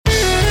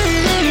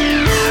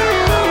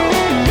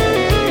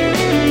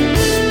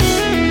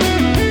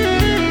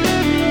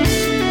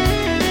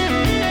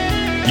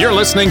You're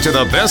listening to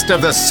the best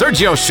of the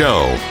Sergio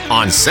Show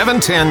on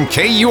 710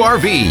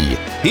 KURV.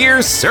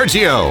 Here's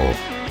Sergio.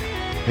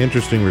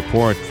 Interesting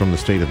report from the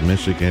state of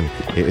Michigan.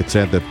 It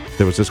said that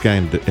there was this guy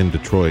in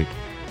Detroit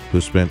who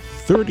spent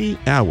 30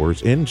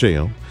 hours in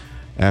jail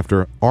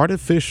after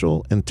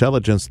artificial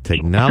intelligence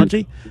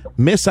technology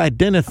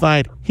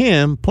misidentified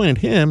him, pointed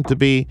him to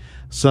be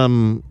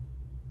some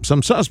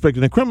suspect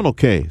in a criminal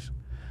case.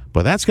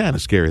 But that's kind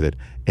of scary that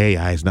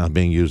AI is now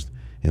being used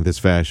in this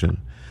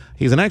fashion.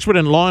 He's an expert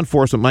in law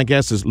enforcement. My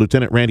guest is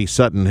Lieutenant Randy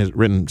Sutton, has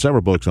written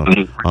several books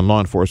on law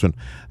enforcement.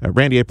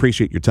 Randy, I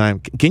appreciate your time.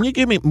 Can you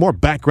give me more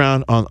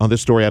background on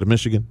this story out of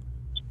Michigan?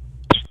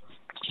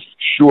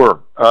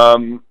 Sure.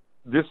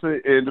 This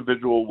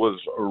individual was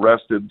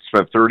arrested,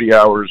 spent 30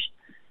 hours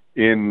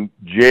in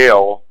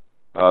jail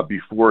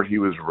before he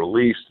was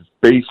released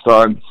based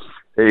on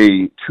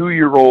a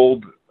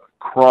 2-year-old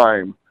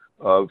crime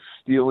of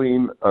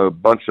stealing a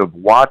bunch of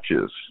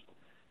watches.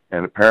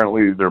 And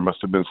apparently there must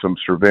have been some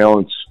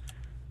surveillance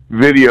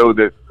video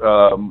that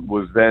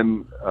was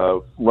then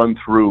run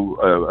through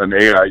an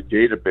AI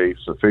database,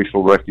 a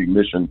facial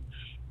recognition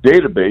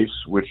database,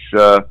 which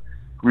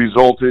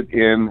resulted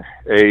in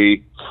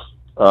a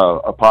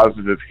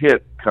positive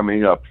hit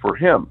coming up for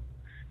him.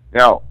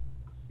 Now,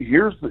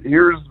 here's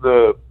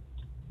the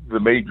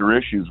major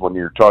issues when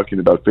you're talking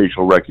about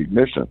facial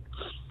recognition.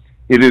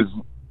 It is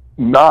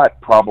not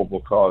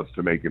probable cause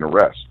to make an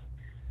arrest.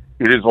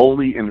 It is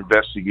only an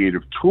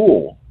investigative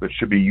tool that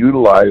should be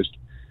utilized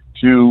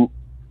to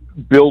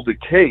build a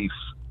case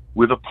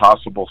with a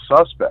possible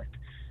suspect.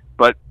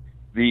 But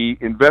the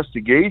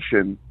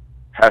investigation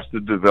has to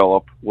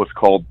develop what's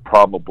called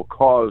probable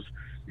cause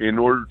in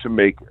order to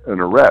make an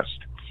arrest.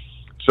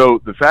 So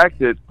the fact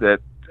that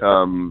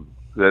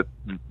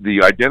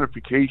the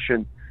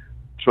identification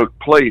took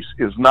place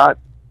is not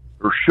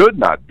or should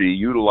not be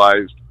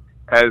utilized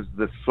as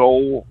the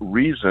sole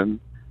reason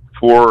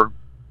for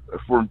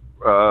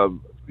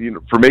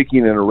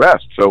making an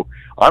arrest. So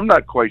I'm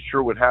not quite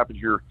sure what happened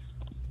here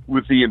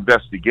with the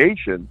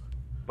investigation,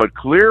 but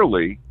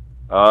clearly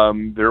this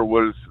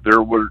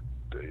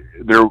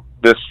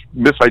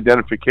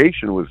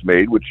misidentification was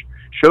made, which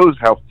shows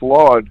how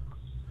flawed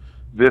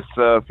this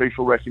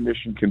facial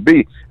recognition can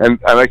be. And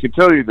I can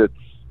tell you that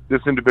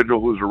this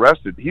individual who was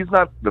arrested, he's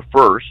not the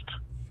first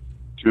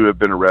to have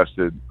been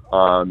arrested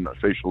on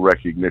facial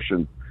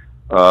recognition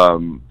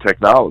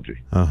technology.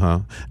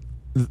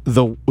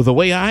 The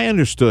way I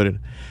understood it,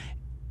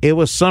 it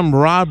was some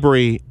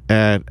robbery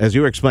at, as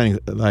you were explaining,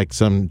 like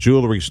some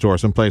jewelry store,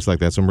 some place like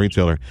that, some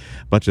retailer,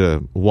 a bunch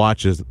of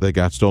watches that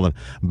got stolen.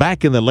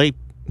 Back in the late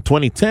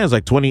 2010s,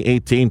 like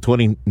 2018,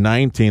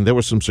 2019, there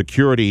was some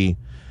security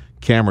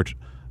camera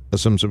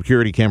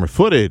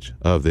footage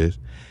of this.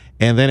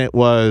 And then it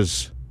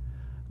was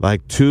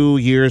like 2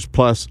 years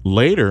plus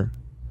later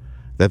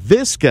that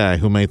this guy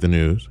who made the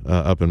news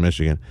up in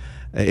Michigan,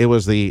 it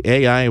was the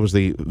AI, it was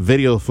the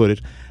video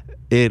footage.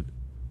 The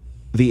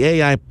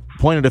AI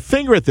pointed a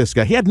finger at this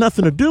guy. He had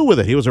nothing to do with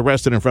it. He was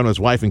arrested in front of his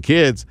wife and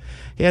kids.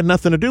 He had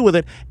nothing to do with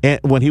it.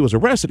 And when he was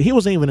arrested, he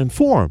wasn't even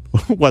informed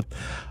what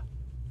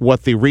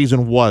the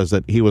reason was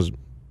that he was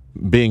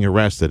being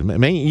arrested. I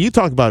mean, you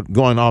talk about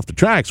going off the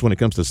tracks when it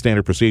comes to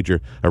standard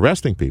procedure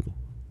arresting people.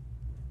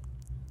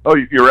 Oh,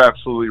 you're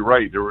absolutely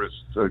right. There was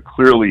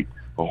clearly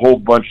a whole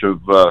bunch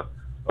of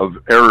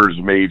errors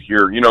made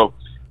here. You know,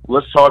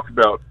 let's talk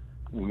about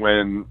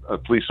when a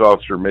police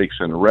officer makes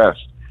an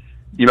arrest.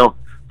 You know,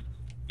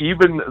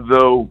 even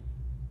though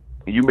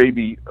you may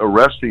be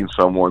arresting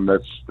someone,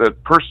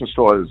 that person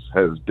still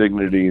has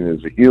dignity and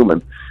is a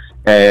human.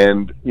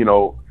 And, you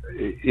know,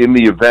 in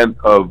the event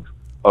of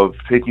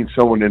taking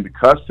someone into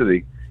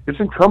custody,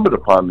 it's incumbent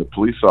upon the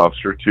police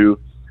officer to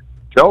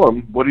tell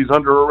him what he's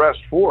under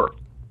arrest for.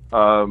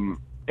 You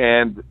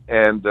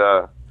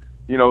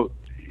know,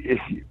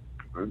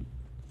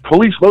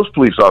 most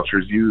police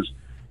officers use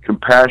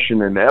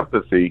compassion and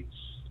empathy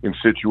in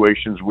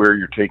situations where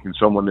you're taking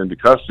someone into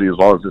custody, as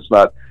long as it's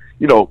not,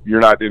 you know, you're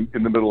not in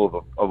the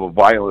middle of a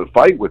violent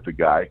fight with the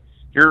guy.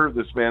 Here,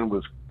 this man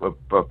was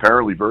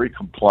apparently very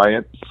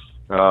compliant.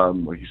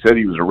 Like he said,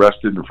 he was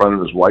arrested in front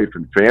of his wife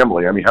and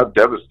family. I mean, how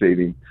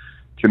devastating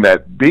can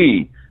that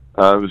be?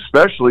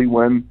 Especially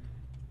when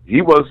he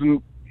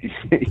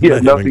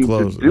had nothing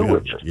to do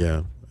with it.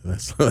 Yeah,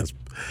 that's.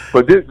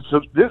 But this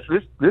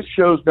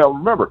shows. Now,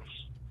 remember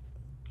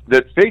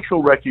that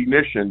facial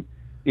recognition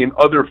in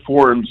other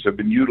forms have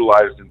been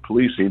utilized in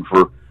policing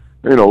for,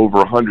 you know, over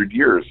 100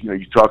 years. You know,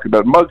 you talk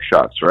about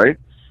mugshots, right?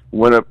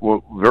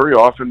 Very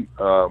often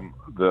a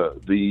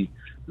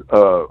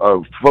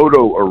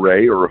photo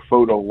array or a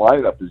photo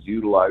lineup is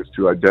utilized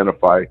to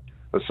identify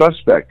a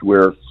suspect,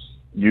 where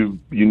you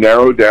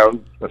narrow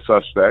down a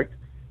suspect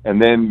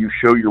and then you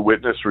show your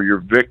witness or your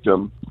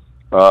victim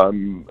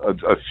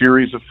a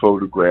series of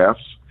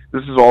photographs.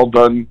 This is all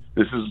done.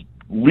 This is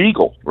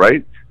legal,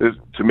 right?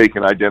 To make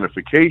an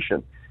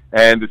identification,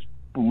 and it's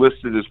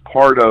listed as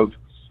part of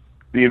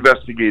the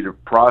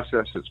investigative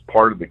process. It's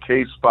part of the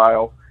case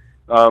file.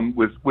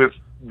 With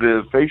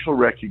the facial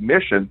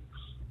recognition,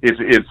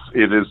 it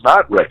is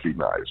not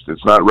recognized.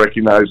 It's not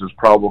recognized as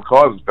probable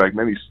cause. In fact,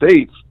 many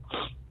states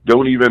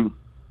don't even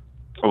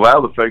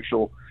allow the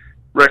facial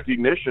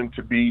recognition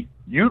to be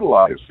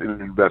utilized in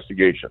an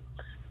investigation.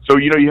 So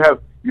you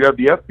have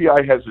the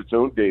FBI has its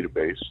own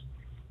database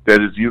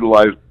that is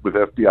utilized with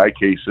FBI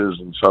cases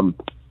and some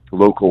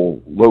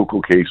local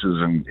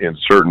cases in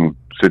certain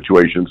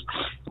situations,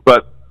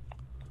 but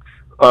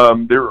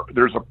there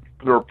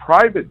are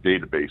private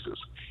databases,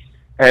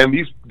 and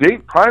these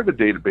private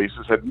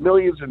databases have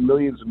millions and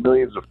millions and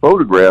millions of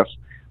photographs,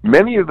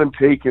 many of them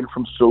taken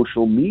from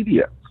social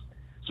media.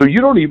 So you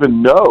don't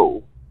even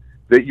know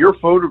that your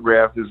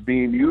photograph is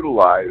being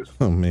utilized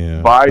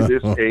by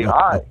this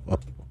AI,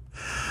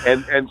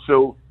 and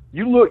so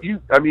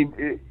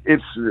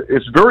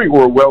it's very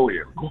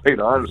Orwellian, quite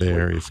honestly.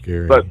 Very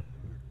scary.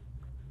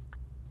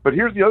 But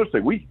here's the other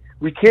thing: we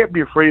can't be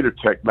afraid of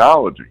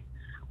technology.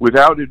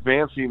 Without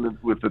advancing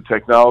with the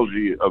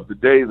technology of the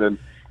day, then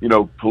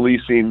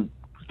policing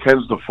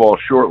tends to fall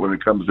short when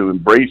it comes to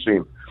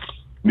embracing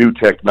new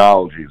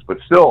technologies. But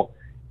still,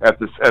 at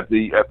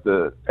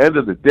the end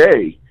of the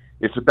day,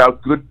 it's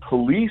about good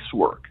police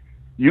work.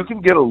 You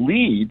can get a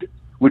lead,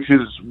 which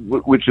is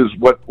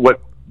what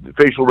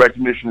facial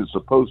recognition is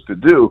supposed to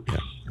do.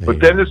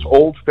 But then it's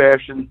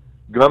old-fashioned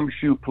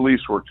gumshoe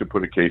police work to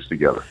put a case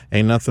together.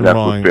 Ain't nothing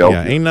wrong.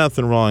 Yeah, ain't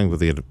nothing wrong with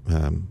the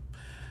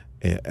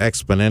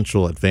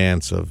exponential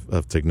advance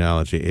of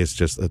technology. It's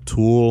just a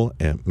tool,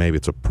 and maybe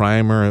it's a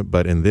primer,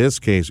 but in this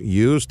case,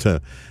 used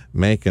to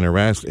make an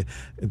arrest.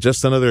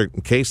 Just another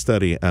case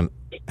study on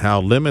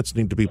how limits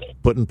need to be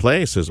put in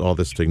place as all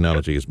this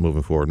technology is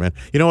moving forward, man.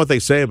 You know what they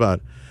say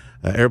about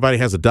everybody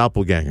has a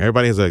doppelganger.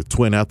 Everybody has a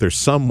twin out there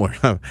somewhere.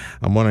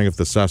 I'm wondering if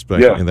the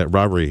suspect in that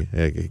robbery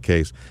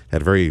case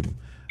had very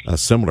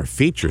similar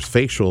features,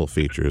 facial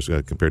features,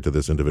 compared to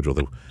this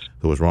individual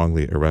who was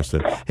wrongly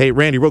arrested. Hey,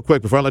 Randy, real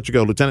quick, before I let you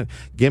go, Lieutenant,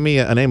 give me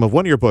a name of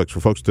one of your books for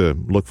folks to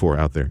look for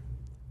out there.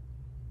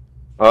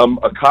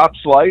 A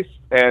Cop's Life,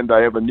 and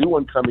I have a new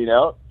one coming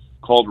out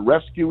called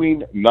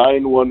Rescuing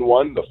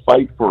 911, The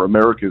Fight for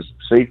America's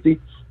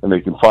Safety, and they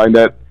can find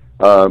that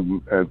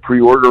and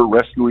pre-order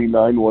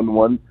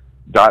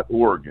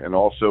rescuing911.org, and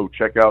also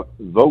check out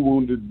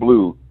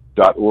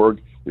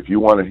thewoundedblue.org if you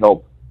want to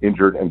help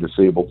injured and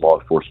disabled law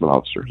enforcement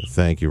officers.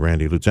 Thank you,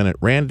 Randy. Lieutenant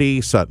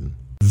Randy Sutton.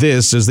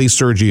 This is the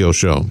Sergio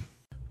Show.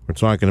 We're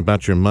talking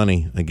about your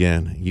money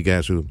again. You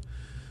guys and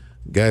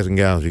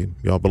gals, you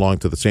all belong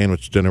to the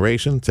sandwich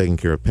generation, taking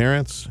care of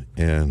parents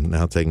and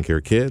now taking care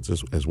of kids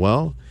as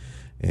well.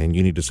 And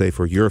you need to save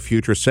for your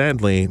future.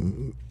 Sadly,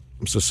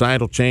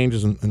 societal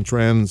changes and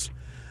trends,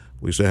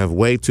 we still have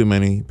way too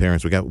many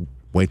parents. We got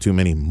way too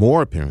many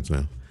more parents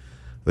now.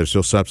 They're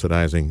still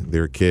subsidizing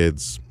their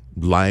kids'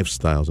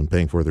 lifestyles and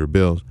paying for their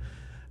bills.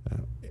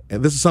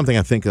 And this is something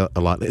I think a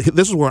lot.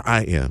 This is where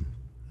I am.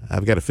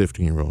 I've got a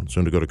 15-year-old,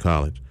 soon to go to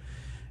college.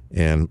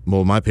 And,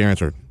 well, my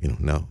parents are,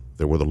 no,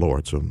 they were the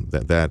Lord, so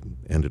that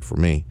ended for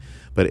me.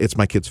 But it's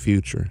my kid's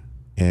future.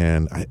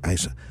 And I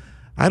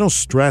don't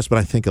stress, but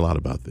I think a lot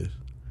about this.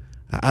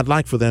 I'd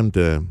like for them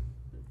to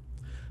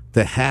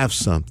have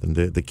something,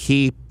 to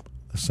keep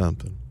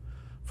something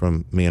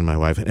from me and my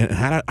wife. And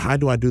how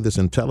do I do this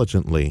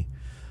intelligently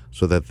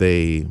so that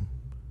they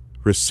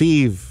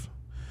receive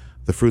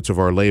the fruits of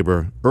our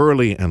labor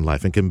early in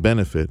life and can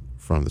benefit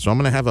from this? So I'm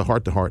going to have a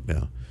heart-to-heart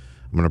now.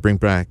 I'm going to bring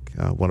back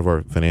one of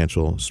our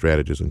financial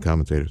strategists and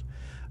commentators.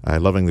 I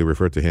lovingly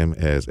refer to him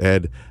as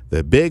Ed,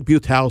 the Big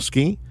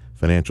Butowsky,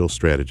 financial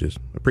strategist.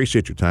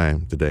 Appreciate your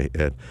time today,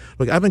 Ed.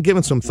 Look, I've been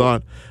giving some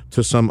thought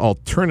to some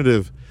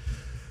alternative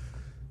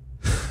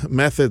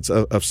methods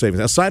of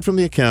savings, aside from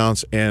the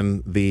accounts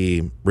and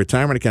the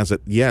retirement accounts that,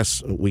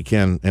 yes, we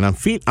can. And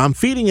I'm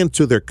feeding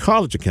into their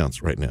college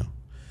accounts right now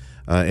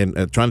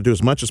and trying to do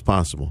as much as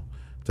possible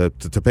to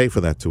pay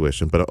for that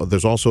tuition. But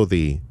there's also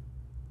the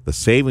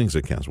savings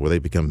accounts where they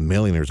become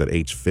millionaires at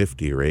age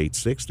 50 or age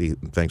 60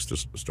 thanks to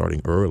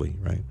starting early,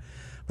 right?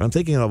 But I'm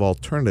thinking of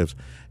alternatives,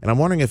 and I'm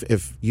wondering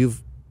if you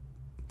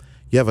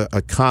have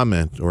a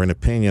comment or an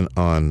opinion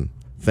on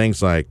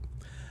things like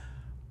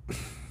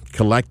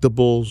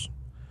collectibles,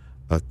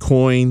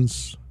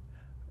 coins,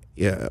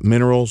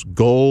 minerals,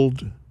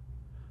 gold,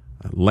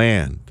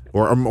 land,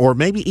 or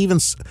maybe even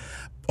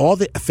all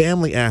the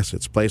family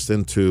assets placed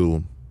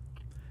into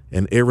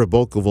an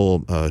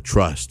irrevocable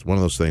trust, one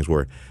of those things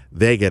where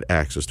they get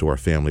access to our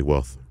family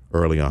wealth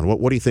early on.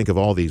 What do you think of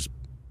all these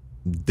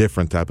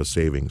different type of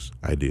savings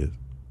ideas?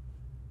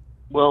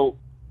 Well,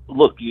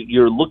 look,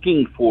 you're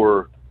looking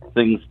for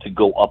things to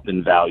go up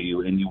in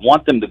value, and you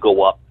want them to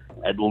go up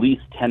at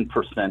least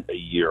 10% a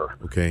year.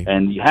 Okay.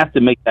 And you have to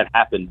make that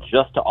happen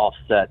just to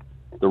offset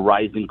the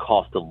rising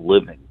cost of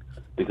living,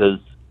 because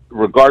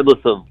regardless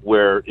of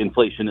where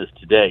inflation is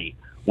today,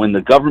 when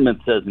the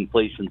government says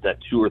inflation's at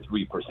 2 or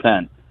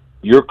 3%,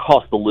 your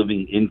cost of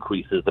living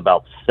increase is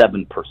about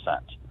 7%.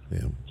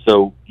 Yeah.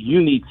 So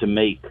you need to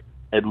make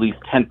at least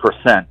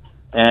 10%.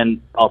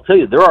 And I'll tell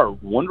you, there are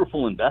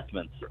wonderful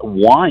investments.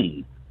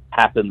 Wine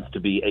happens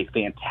to be a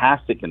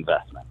fantastic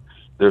investment.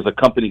 There's a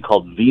company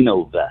called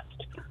VinoVest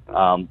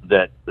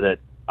that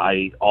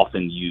I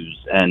often use,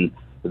 and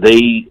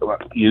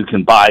you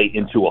can buy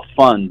into a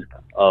fund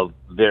of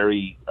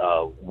very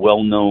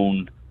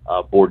well-known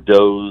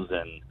Bordeaux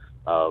and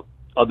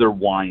other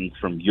wines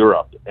from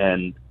Europe,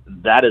 and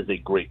that is a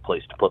great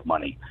place to put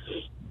money.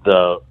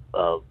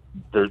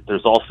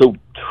 There's also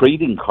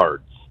trading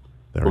cards,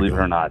 believe it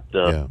or not.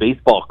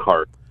 Baseball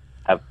cards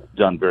have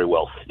done very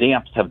well.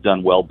 Stamps have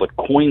done well, but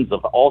coins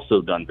have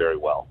also done very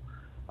well.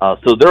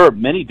 So there are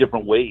many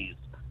different ways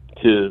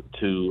to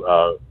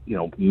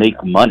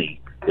make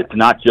money. It's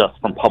not just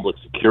from public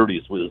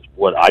securities, which is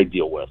what I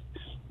deal with.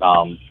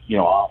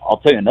 I'll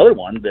tell you another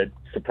one that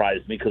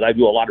surprised me, because I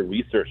do a lot of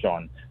research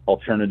on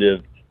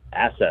alternative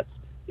assets,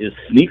 is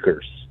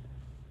sneakers.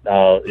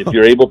 If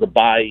you're able to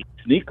buy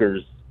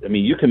sneakers, I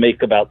mean, you can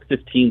make about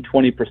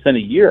 15-20% a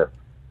year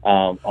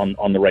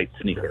on the right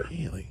sneaker.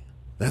 Really?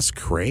 That's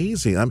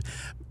crazy.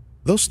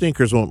 Those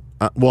sneakers won't.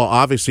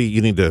 Obviously,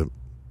 you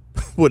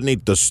would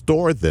need to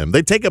store them.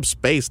 They take up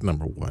space.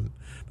 Number one.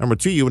 Number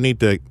two, you would need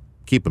to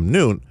keep them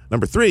new.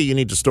 Number three, you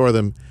need to store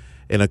them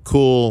in a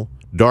cool,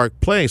 dark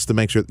place to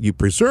make sure that you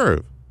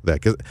preserve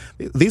that, because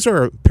these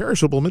are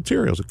perishable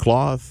materials,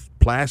 cloth,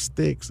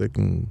 plastics that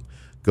can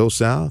go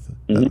south.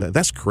 Mm-hmm.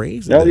 That's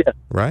crazy. Oh, yeah.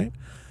 Right?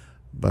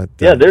 But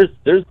there's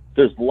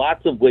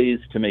lots of ways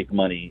to make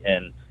money,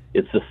 and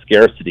it's the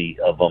scarcity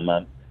of them.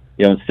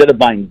 Instead of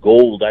buying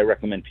gold, I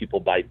recommend people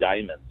buy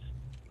diamonds.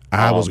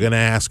 I was going to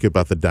ask you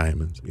about the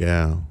diamonds.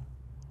 Yeah,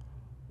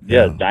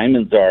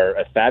 diamonds are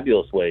a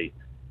fabulous way.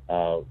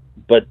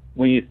 But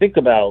when you think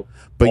about,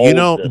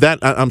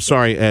 I'm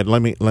sorry, Ed.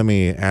 Let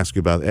me ask you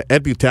about it.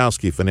 Ed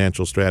Butowsky,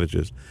 financial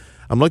strategist.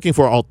 I'm looking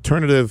for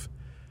alternative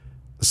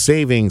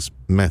savings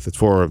methods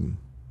for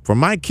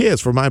my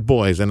kids, for my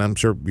boys, and I'm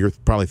sure you're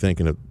probably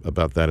thinking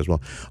about that as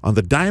well. On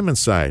the diamond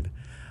side,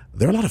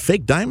 there are a lot of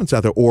fake diamonds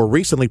out there, or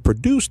recently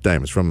produced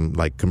diamonds from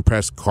like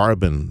compressed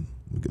carbon.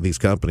 These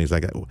companies,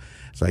 I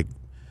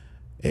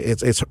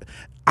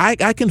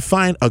can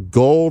find a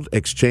gold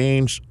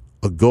exchange,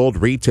 a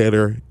gold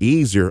retailer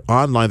easier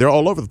online. They're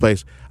all over the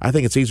place. I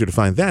think it's easier to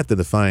find that than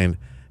to find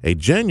a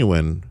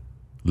genuine,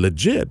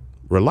 legit,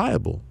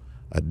 reliable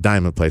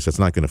diamond place that's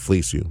not going to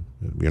fleece you.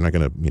 You're not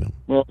going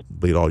to,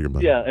 bleed all your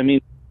money. Yeah, I mean,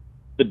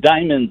 the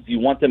diamonds, you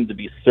want them to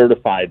be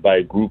certified by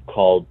a group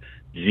called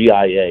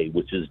GIA,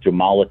 which is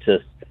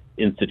Gemolotus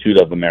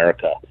Institute of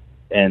America,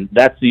 and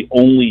that's the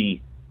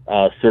only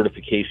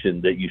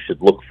certification that you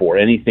should look for.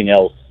 Anything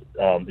else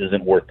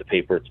isn't worth the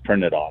paper it's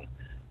printed on.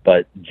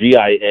 But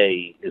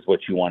GIA is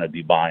what you want to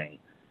be buying.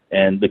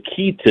 And the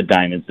key to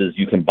diamonds is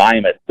you can buy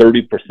them at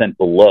 30%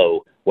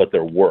 below what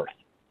they're worth.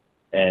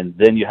 And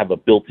then you have a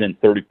built-in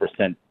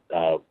 30%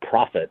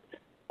 profit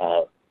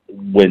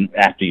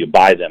after you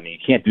buy them. And you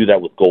can't do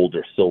that with gold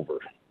or silver.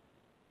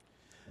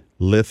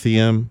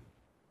 Lithium,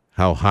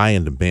 how high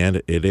in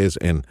demand it is.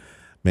 And,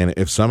 man,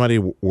 if somebody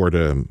were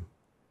to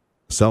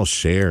sell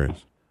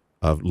shares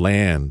of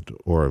land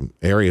or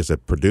areas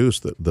that produce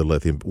the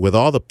lithium, with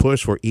all the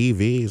push for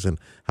EVs and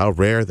how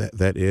rare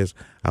that is,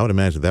 I would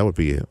imagine that would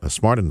be a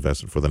smart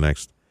investment for the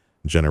next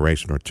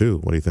generation or two.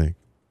 What do you think?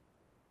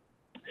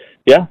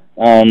 Yeah,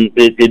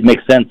 it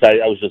makes sense.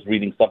 I was just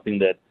reading something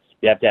that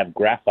you have to have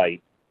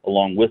graphite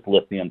along with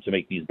lithium to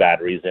make these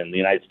batteries, and the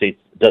United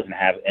States doesn't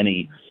have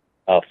any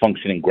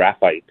functioning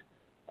graphite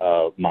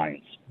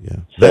mines. Yeah.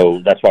 So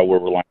that's why we're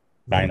relying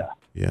on China.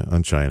 Yeah,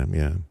 on China,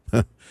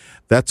 yeah.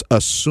 That's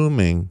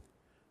assuming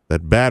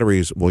that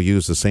batteries will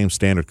use the same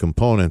standard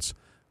components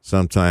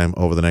sometime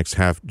over the next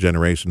half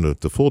generation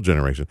to full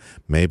generation.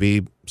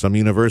 Maybe some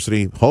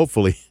university,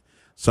 hopefully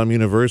some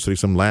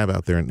lab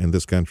out there in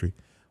this country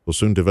will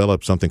soon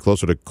develop something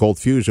closer to cold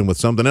fusion with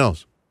something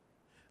else.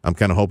 I'm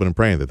kind of hoping and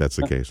praying that that's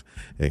the case.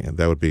 And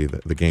that would be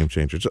the game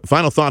changer. So,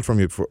 final thought from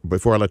you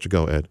before I let you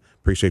go, Ed.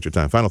 Appreciate your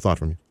time. Final thought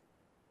from you.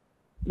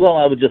 Well,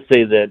 I would just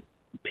say that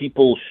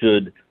people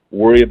should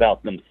worry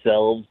about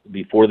themselves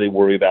before they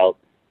worry about,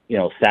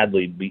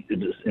 sadly,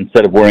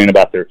 instead of worrying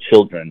about their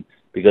children,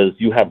 because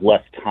you have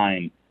less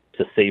time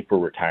to save for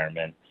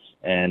retirement.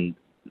 And,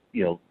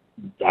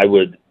 I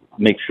would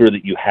make sure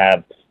that you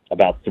have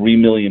about $3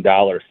 million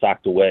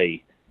socked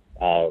away,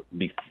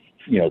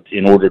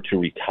 in order to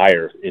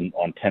retire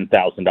on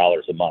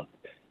 $10,000 a month,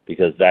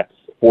 because that's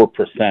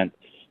 4%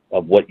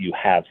 of what you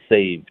have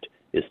saved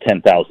is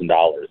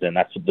 $10,000. And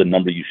that's the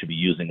number you should be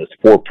using, is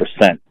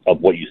 4%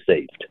 of what you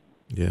saved.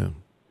 Yeah.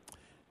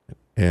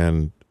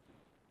 And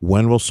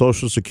when will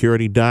Social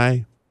Security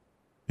die,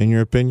 in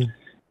your opinion?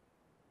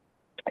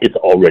 It's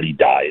already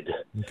died.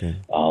 Okay.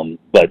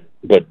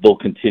 But they'll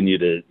continue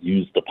to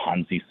use the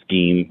Ponzi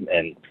scheme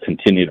and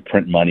continue to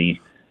print money.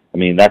 I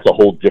mean, that's a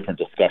whole different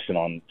discussion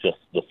on just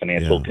the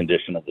financial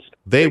condition of this country.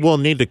 They will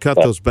need to cut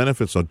those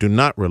benefits, so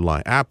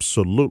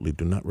absolutely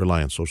do not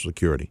rely on Social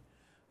Security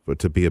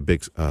to be a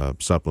big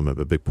supplement,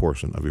 a big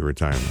portion of your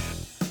retirement,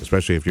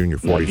 especially if you're in your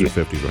 40s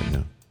or 50s right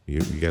now.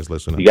 You guys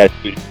listen up. You guys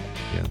do.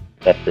 Yeah.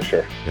 That's for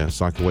sure. Yeah,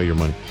 sock away your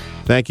money.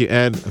 Thank you,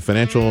 Ed, a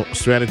financial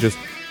strategist,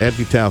 Ed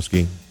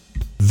Butowsky.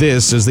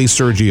 This is The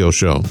Sergio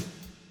Show.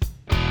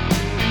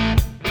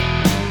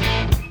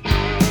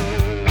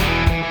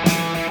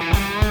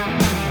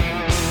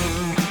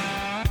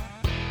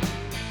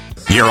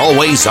 You're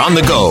always on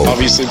the go.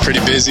 Obviously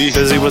pretty busy.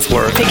 Busy with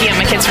work. Picking up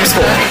my kids from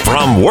school.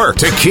 From work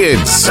to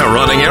kids to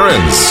running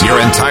errands, your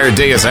entire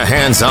day is a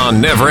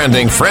hands-on,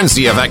 never-ending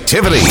frenzy of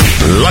activity.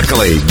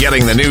 Luckily,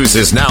 getting the news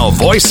is now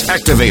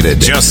voice-activated.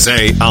 Just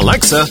say,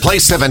 Alexa, play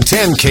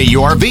 710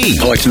 KURV.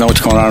 I like to know what's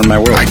going on in my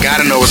world. I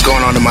gotta know what's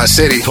going on in my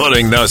city.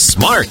 Putting the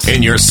smart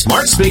in your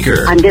smart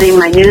speaker. I'm getting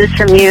my news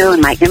from you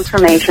and my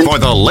information. For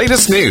the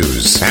latest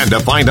news and to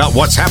find out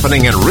what's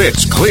happening in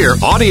rich, clear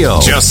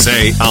audio, just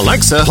say,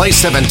 Alexa, play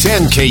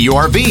 710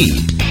 KURV.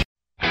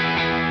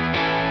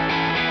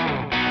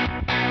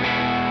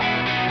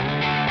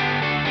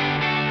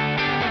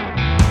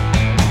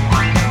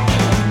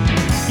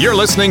 You're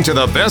listening to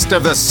the best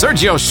of the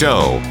Sergio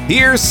Show.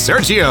 Here's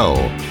Sergio.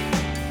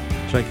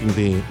 Checking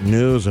the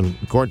news and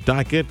court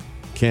docket,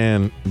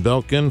 Ken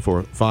Belkin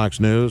for Fox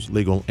News,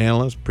 legal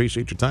analyst.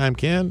 Appreciate your time,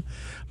 Ken.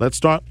 Let's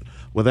start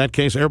with that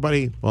case.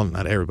 Everybody, well,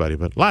 not everybody,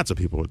 but lots of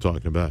people were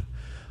talking about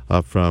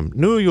from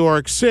New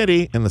York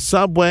City in the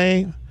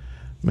subway.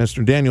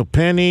 Mr. Daniel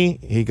Penny,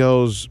 he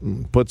goes,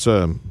 puts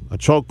a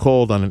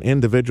chokehold on an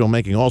individual,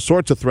 making all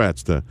sorts of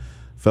threats to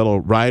fellow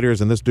riders.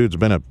 And this dude's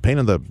been a pain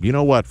in the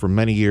you-know-what for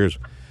many years,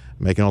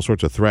 making all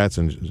sorts of threats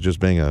and just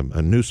being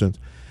a nuisance.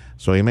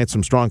 So he made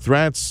some strong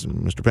threats.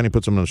 Mr. Penny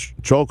puts him in a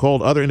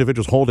chokehold. Other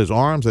individuals hold his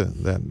arms,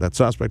 that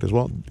suspect as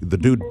well. The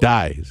dude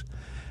dies.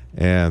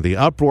 And the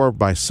uproar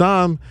by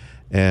some,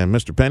 and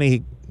Mr.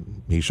 Penny,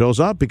 he shows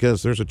up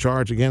because there's a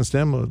charge against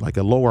him, like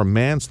a lower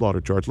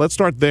manslaughter charge. Let's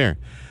start there.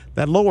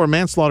 That lower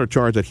manslaughter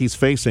charge that he's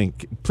facing,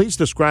 please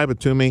describe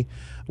it to me.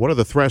 What are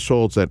the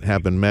thresholds that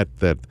have been met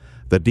that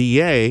the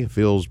DA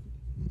feels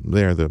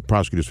there, the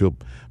prosecutors feel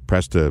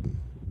pressed to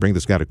bring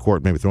this guy to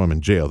court, maybe throw him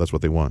in jail? That's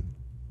what they want.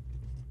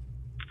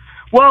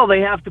 Well,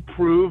 they have to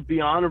prove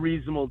beyond a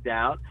reasonable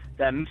doubt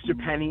that Mr.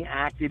 Penny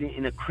acted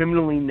in a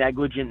criminally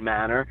negligent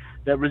manner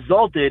that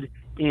resulted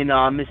in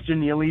Mr.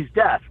 Neely's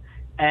death.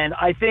 And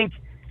I think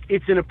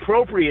it's an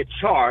appropriate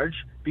charge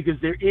because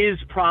there is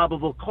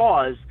probable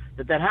cause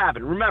that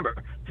happened. Remember,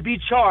 to be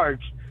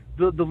charged,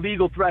 the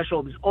legal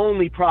threshold is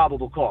only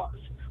probable cause,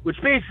 which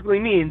basically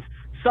means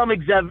some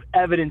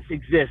evidence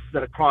exists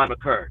that a crime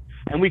occurred.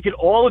 And we could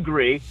all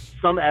agree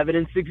some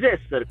evidence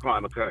exists that a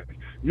crime occurred.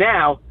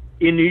 Now,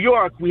 in New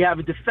York, we have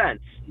a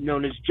defense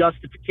known as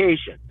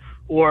justification,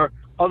 or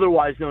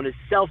otherwise known as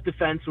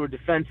self-defense or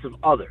defense of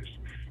others.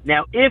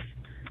 Now, if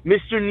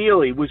Mr.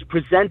 Neely was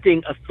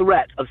presenting a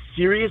threat of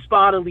serious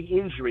bodily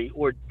injury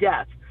or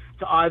death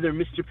to either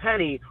Mr.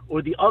 Penny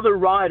or the other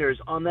riders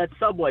on that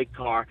subway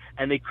car,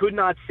 and they could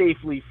not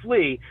safely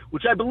flee,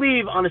 which I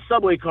believe on a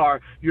subway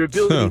car, your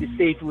ability to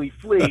safely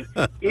flee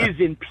is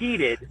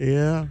impeded.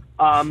 Yeah.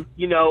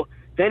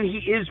 Then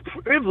he is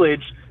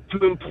privileged to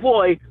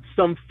employ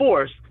some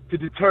force to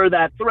deter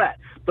that threat.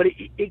 But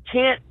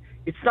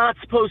it's not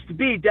supposed to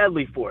be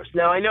deadly force.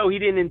 Now, I know he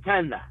didn't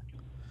intend that.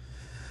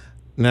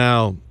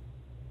 Now,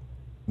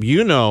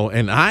 you know,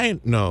 and I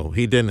know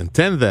he didn't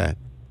intend that.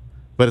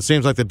 But it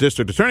seems like the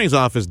district attorney's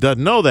office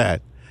doesn't know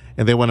that,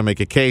 and they want to make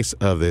a case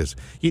of this.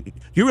 You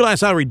realize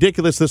how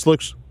ridiculous this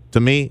looks to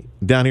me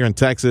down here in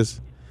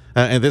Texas?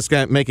 And this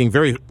guy making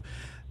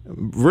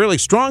really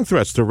strong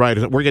threats to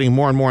riders. We're getting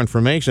more and more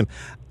information.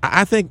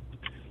 I think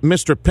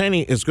Mr.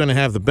 Penny is going to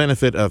have the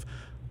benefit of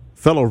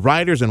fellow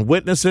riders and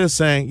witnesses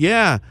saying,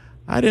 yeah,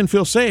 I didn't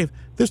feel safe.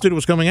 This dude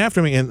was coming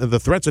after me, and the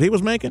threats that he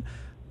was making,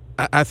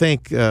 I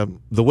think the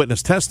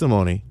witness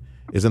testimony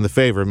is in the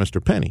favor of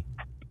Mr. Penny.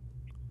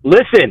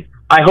 Listen,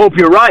 I hope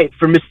you're right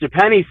for Mr.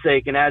 Penny's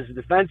sake and as a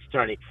defense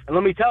attorney. And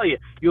let me tell you,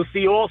 you'll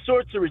see all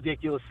sorts of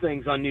ridiculous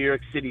things on New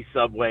York City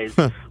subways.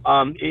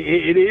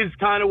 It is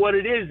kind of what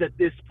it is at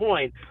this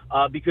point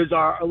because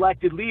our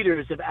elected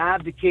leaders have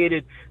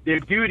abdicated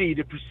their duty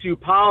to pursue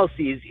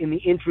policies in the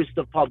interest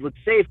of public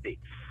safety.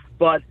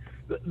 But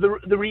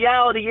the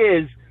reality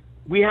is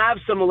we have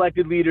some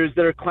elected leaders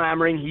that are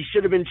clamoring he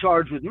should have been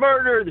charged with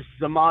murder. This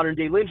is a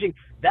modern-day lynching.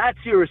 That's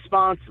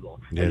irresponsible,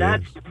 and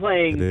that's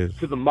playing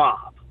to the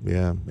mob.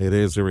 Yeah, it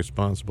is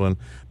irresponsible, and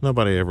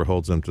nobody ever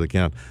holds them to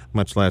account,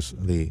 much less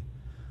the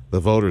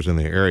voters in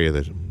the area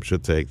that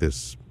should take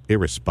this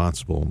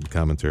irresponsible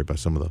commentary by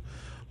some of the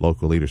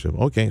local leadership.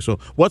 Okay, so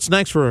what's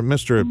next for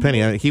Mr.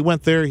 Penny? He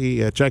went there,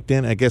 he checked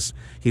in. I guess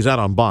he's out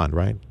on bond,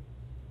 right?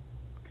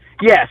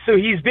 Yeah, so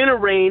he's been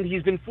arraigned.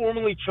 He's been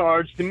formally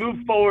charged. To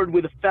move forward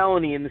with a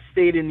felony in the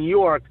state of New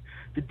York,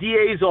 the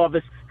DA's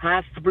office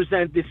has to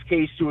present this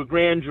case to a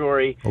grand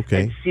jury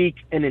and seek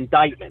an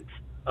indictment.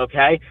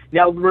 Okay?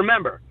 Now,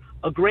 remember,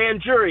 a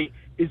grand jury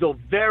is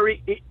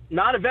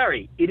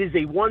it is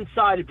a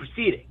one-sided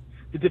proceeding.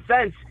 The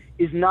defense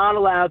is not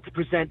allowed to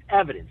present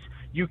evidence.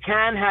 You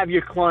can have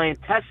your client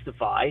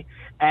testify,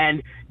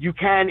 and you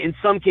can, in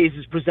some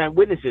cases, present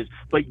witnesses.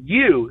 But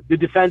you, the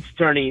defense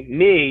attorney,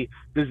 me,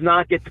 does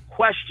not get to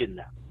question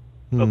them.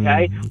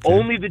 Okay?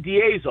 Only the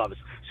DA's office.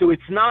 So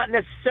it's not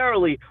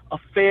necessarily a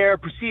fair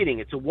proceeding.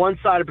 It's a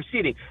one-sided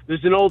proceeding.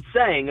 There's an old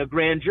saying, a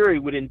grand jury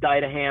would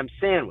indict a ham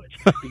sandwich,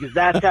 because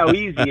that's how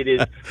easy it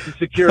is to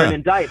secure an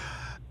indictment.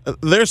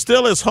 There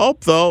still is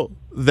hope, though,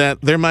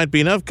 that there might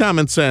be enough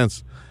common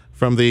sense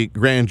from the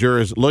grand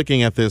jurors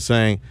looking at this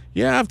saying,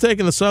 yeah, I've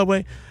taken the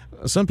subway.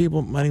 Some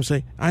people might even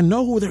say, I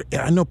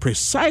know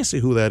precisely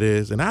who that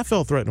is, and I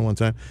felt threatened one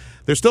time.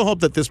 There's still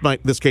hope that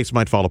this case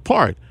might fall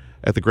apart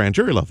at the grand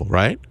jury level,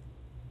 right?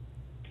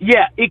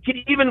 Yeah, it could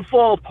even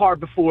fall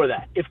apart before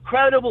that. If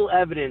credible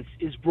evidence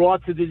is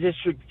brought to the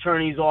district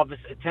attorney's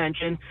office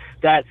attention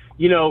that,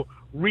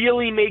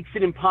 really makes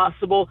it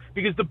impossible,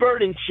 because the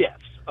burden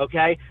shifts,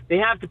 okay? They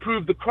have to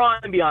prove the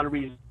crime beyond a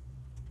reason.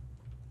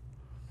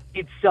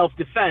 It's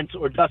self-defense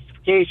or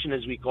justification,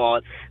 as we call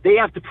it. They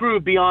have to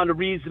prove beyond a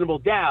reasonable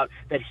doubt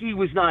that he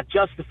was not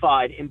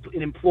justified in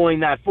employing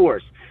that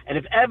force. And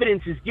if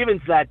evidence is given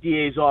to that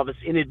DA's office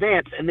in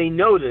advance, and they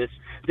know this,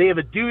 they have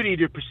a duty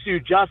to pursue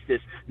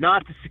justice,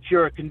 not to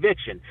secure a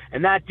conviction.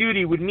 And that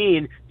duty would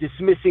mean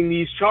dismissing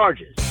these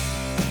charges.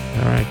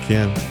 All right,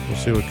 Ken, we'll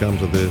see what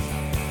comes of this.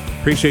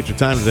 Appreciate your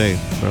time today.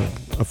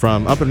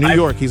 From up in New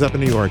York, he's up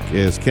in New York,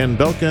 is Ken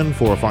Belkin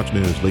for Fox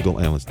News legal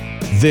analyst.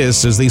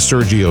 This is the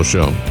Sergio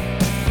Show.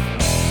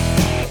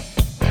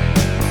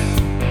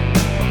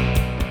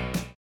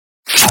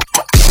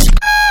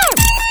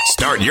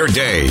 Start your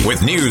day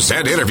with news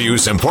and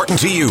interviews important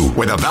to you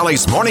with the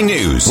Valley's Morning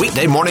News.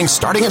 Weekday mornings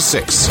starting at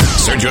 6.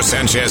 Sergio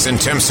Sanchez and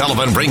Tim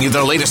Sullivan bring you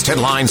the latest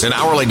headlines and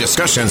hourly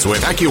discussions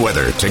with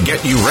AccuWeather to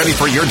get you ready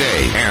for your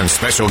day, and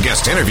special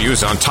guest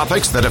interviews on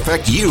topics that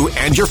affect you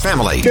and your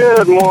family.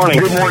 Good morning.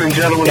 Good morning,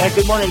 gentlemen. Yeah,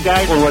 good morning,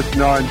 guys. Well, let's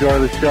not enjoy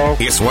the show.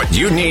 It's what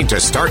you need to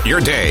start your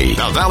day.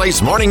 The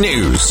Valley's Morning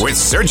News with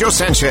Sergio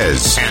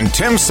Sanchez and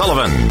Tim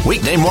Sullivan.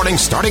 Weekday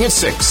mornings starting at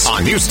 6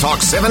 on News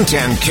Talk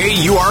 710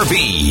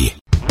 KURV.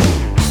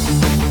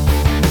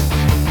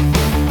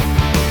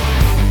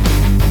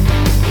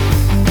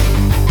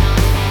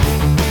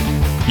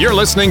 You're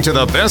listening to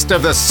the best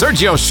of the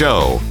Sergio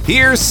Show.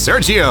 Here's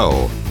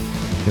Sergio.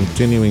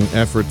 Continuing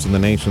efforts in the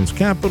nation's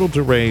capital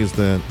to raise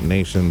the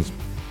nation's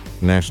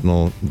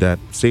national debt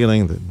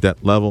ceiling, the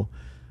debt level.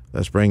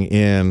 Let's bring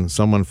in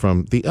someone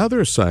from the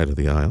other side of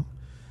the aisle,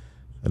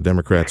 a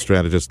Democrat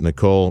strategist,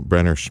 Nicole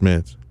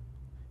Brenner-Schmidt.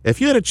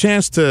 If you had a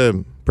chance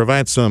to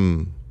provide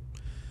some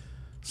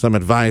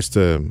advice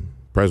to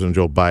President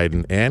Joe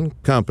Biden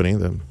and company,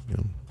 the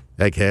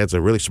eggheads,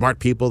 are really smart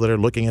people that are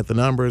looking at the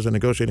numbers and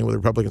negotiating with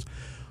Republicans,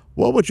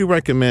 what would you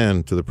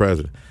recommend to the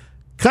president?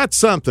 Cut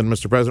something,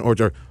 Mr.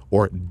 President,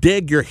 or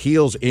dig your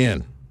heels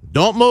in.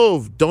 Don't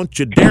move. Don't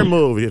you dare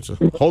move.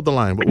 Hold the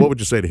line. What would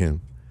you say to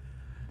him?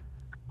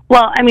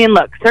 Well, I mean,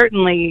 look,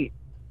 certainly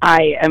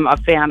I am a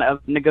fan of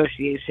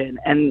negotiation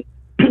and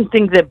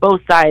think that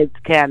both sides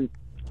can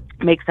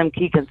make some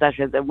key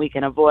concessions and we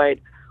can avoid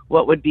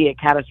what would be a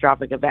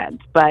catastrophic event.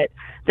 But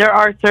there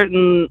are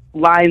certain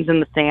lines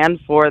in the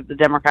sand for the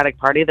Democratic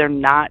Party. They're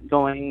not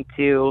going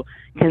to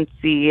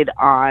concede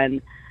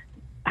on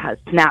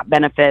SNAP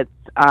benefits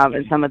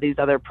and some of these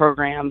other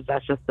programs.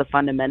 That's just the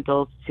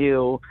fundamentals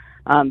to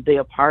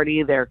the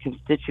party, their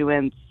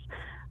constituents.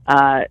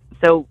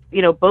 So,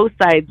 both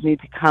sides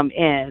need to come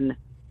in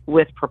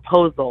with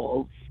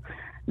proposals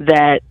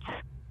that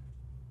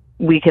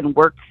we can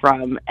work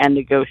from and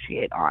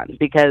negotiate on.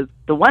 Because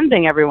the one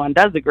thing everyone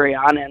does agree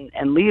on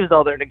and leaves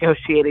all their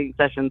negotiating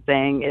sessions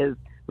saying is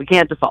we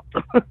can't default.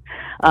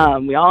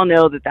 We all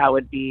know that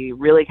would be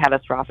really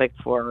catastrophic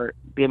for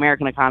the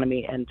American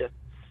economy and just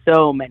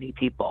so many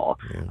people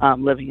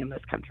living in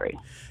this country.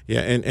 Yeah,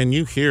 and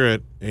you hear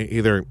it,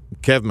 either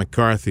Kevin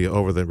McCarthy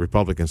over the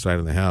Republican side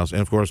of the House, and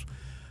of course,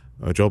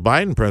 Joe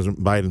Biden,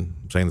 President Biden,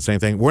 saying the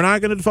same thing. We're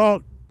not going to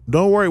default.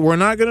 Don't worry, we're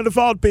not going to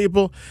default,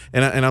 people.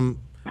 And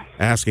I'm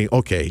asking,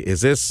 okay,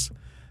 is this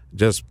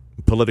just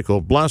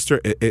political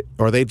bluster?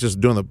 Are they just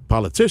doing the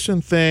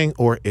politician thing,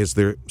 or is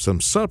there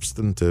some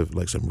substantive,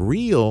 like some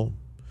real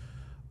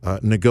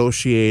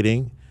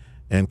negotiating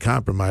and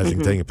compromising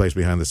taking place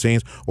behind the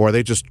scenes, or are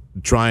they just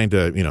trying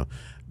to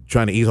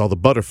ease all the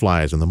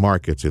butterflies in the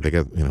markets? They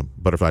got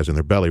butterflies in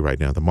their belly right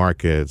now, the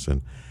markets,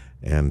 and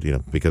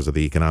because of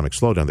the economic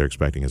slowdown they're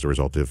expecting as a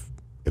result if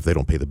they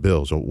don't pay the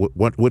bills. So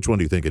which one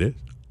do you think it is?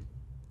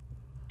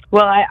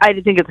 Well, I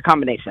think it's a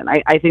combination.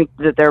 I think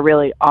that there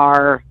really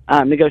are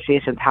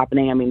negotiations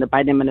happening. I mean, the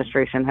Biden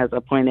administration has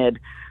appointed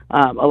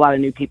a lot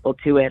of new people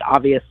to it.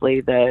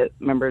 Obviously, the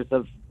members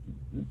of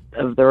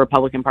the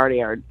Republican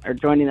Party are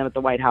joining them at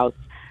the White House.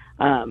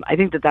 I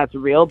think that that's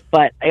real,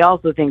 but I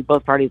also think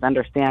both parties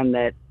understand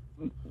that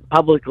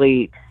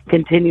publicly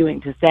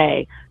continuing to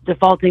say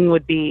defaulting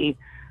would be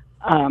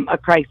a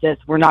crisis,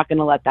 we're not going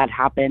to let that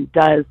happen,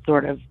 does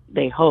sort of,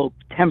 they hope,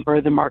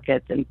 temper the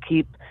markets and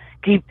keep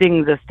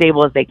things as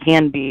stable as they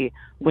can be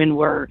when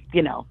we're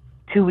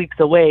 2 weeks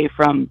away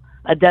from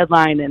a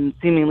deadline and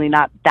seemingly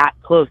not that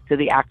close to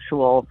the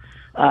actual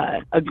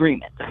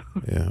agreement.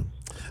 Yeah.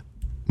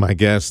 My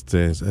guest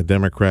is a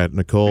Democrat,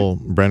 Nicole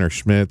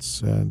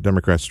Brenner-Schmidt,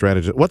 Democrat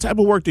strategist. What type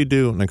of work do you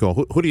do,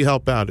 Nicole? Who do you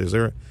help out? Is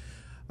there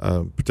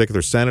a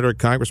particular senator,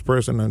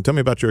 congressperson? And tell me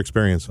about your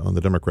experience on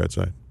the Democrat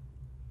side.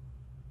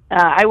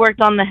 I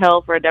worked on the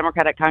Hill for a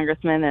Democratic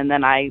congressman, and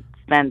then I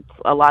spent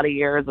a lot of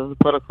years as a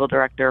political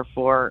director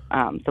for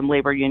some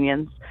labor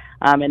unions,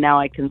 and now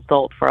I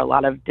consult for a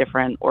lot of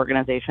different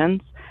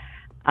organizations.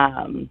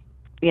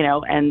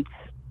 and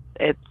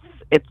it's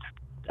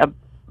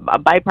a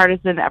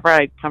bipartisan effort.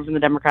 I come from the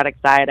Democratic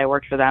side. I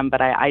worked for them,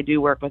 but I do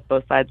work with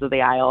both sides of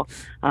the aisle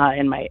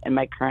in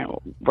my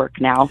current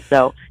work now.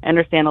 So I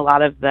understand a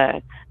lot of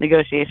the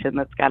negotiation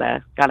that's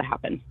gotta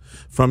happen.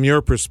 From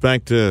your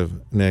perspective,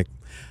 Nick,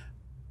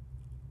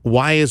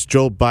 why is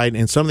Joe Biden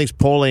in some of these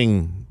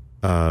polling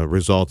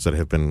results that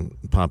have been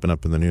popping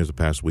up in the news the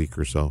past week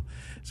or so,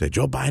 say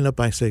Joe Biden up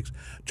by 6,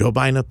 Joe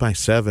Biden up by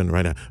 7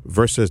 right now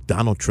versus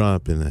Donald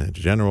Trump in the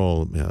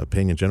general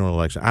general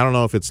election? I don't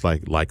know if it's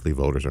like likely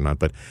voters or not,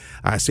 but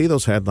I see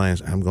those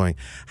headlines. I'm going,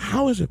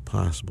 how is it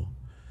possible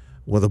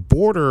with a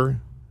border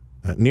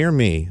near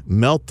me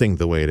melting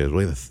the way it is,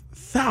 with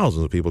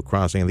thousands of people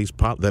crossing, and these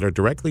that are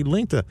directly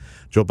linked to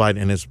Joe Biden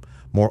and his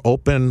more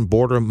open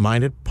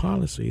border-minded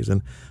policies,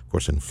 and of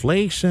course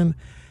inflation,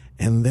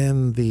 and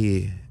then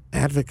the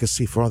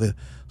advocacy for the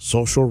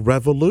social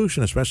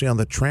revolution, especially on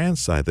the trans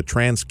side, the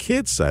trans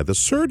kid side, the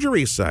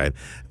surgery side,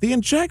 the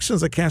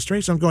injections, the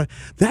castration. I'm going,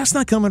 that's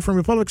not coming from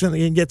Republicans,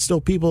 and yet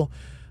still people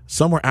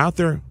somewhere out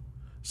there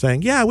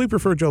saying, yeah, we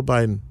prefer Joe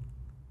Biden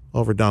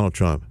over Donald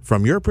Trump.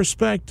 From your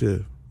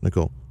perspective,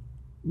 Nicole,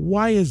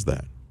 why is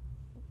that?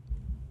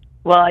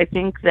 Well, I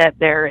think that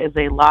there is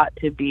a lot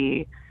to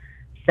be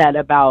said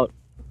about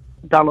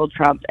Donald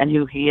Trump and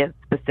who he is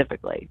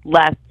specifically,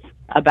 less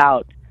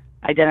about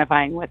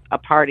identifying with a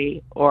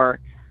party or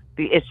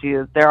the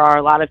issues. There are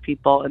a lot of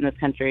people in this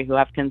country who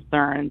have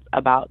concerns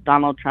about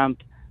Donald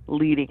Trump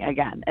leading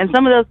again. And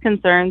some of those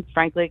concerns,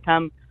 frankly,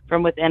 come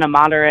from within a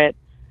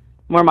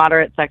more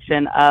moderate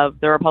section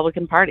of the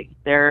Republican Party.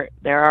 There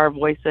are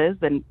voices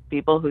and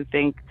people who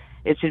think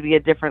it should be a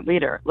different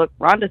leader. Look,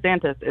 Ron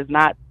DeSantis is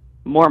not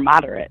more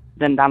moderate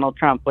than Donald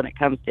Trump when it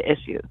comes to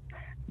issues.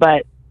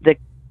 But the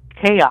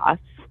chaos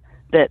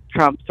that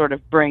Trump sort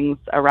of brings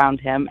around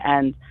him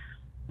and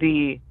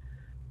the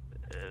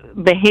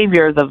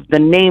behaviors of the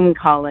name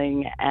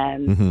calling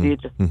and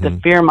the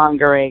fear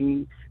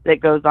mongering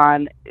that goes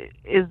on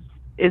is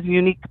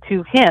unique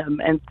to him.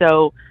 And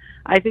so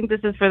I think this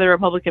is for the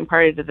Republican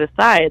Party to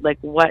decide, like,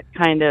 what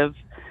kind of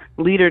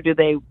leader do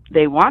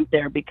they want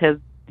there, because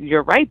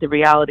you're right, the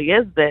reality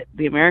is that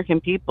the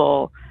American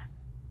people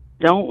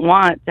don't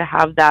want to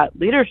have that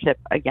leadership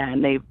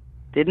again. They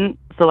didn't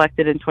select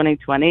it in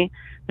 2020.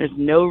 There's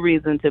no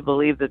reason to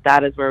believe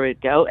that is where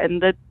we'd go.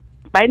 And the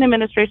Biden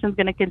administration is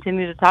going to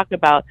continue to talk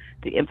about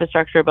the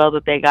infrastructure bill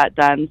that they got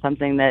done,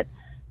 something that,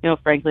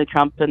 frankly,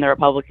 Trump and the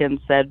Republicans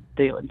said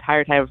the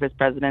entire time of his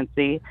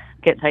presidency.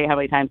 Can't tell you how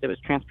many times it was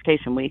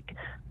Transportation Week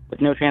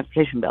with no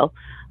transportation bill.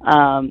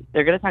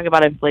 They're going to talk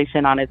about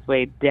inflation on its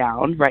way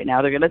down right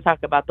now. They're going to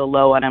talk about the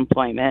low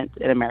unemployment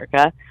in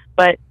America.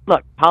 But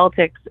look,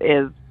 politics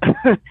is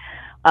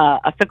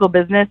a fickle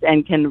business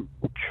and can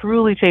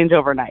truly change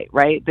overnight,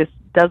 right? This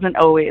doesn't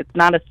always, it's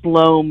not a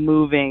slow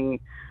moving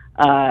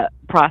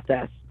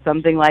process.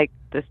 Something like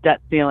this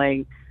debt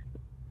ceiling,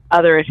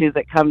 other issues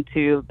that come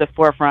to the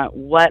forefront,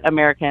 what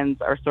Americans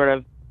are sort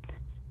of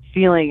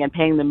feeling and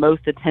paying the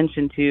most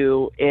attention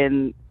to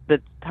in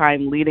the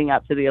time leading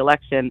up to the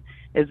election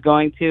is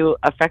going to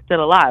affect it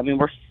a lot. I mean,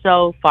 we're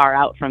so far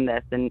out from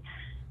this, and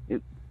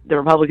the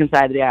Republican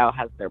side of the aisle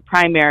has their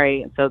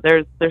primary, and so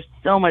there's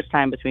so much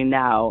time between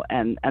now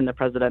and the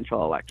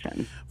presidential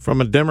election.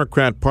 From a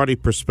Democrat Party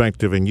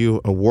perspective, and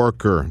you, a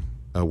worker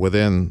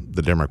within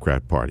the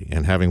Democrat Party,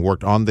 and having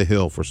worked on the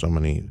Hill for so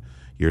many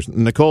years,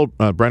 Nicole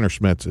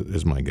Brenner-Schmitz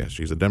is my guest.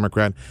 She's a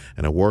Democrat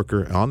and a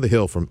worker on the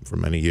Hill for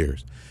many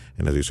years,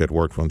 and as you said,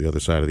 worked from the other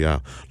side of the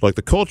aisle. Like,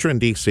 the culture in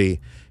D.C.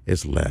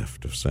 is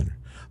left of center.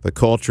 The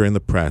culture in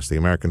the press,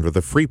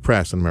 the free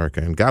press in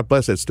America, and God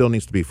bless it, still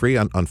needs to be free.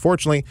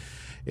 Unfortunately,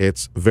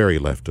 it's very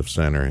left of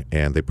center,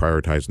 and they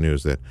prioritize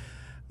news that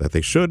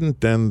they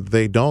shouldn't, and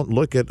they don't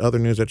look at other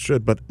news that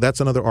should. But that's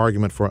another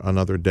argument for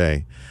another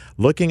day.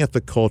 Looking at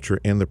the culture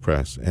in the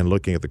press and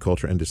looking at the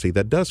culture in D.C.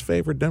 that does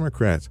favor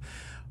Democrats,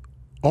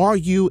 are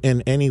you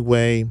in any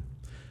way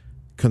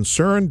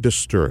concerned,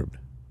 disturbed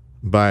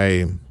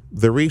by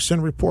the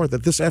recent report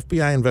that this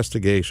FBI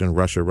investigation,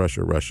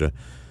 Russia,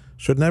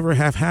 should never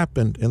have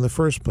happened in the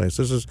first place?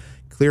 This is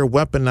clear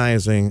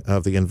weaponizing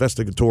of the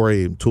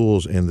investigatory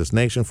tools in this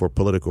nation for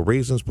political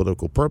reasons,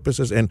 political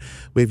purposes, and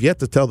we've yet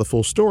to tell the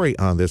full story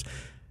on this.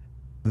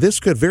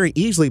 This could very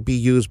easily be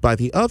used by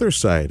the other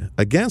side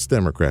against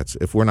Democrats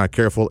if we're not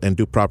careful and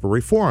do proper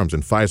reforms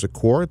in FISA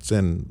courts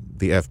and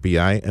the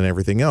FBI and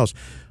everything else.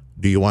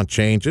 Do you want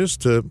changes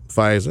to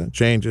FISA,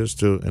 changes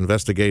to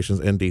investigations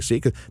in D.C.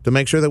 to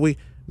make sure that we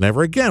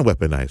never again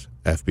weaponize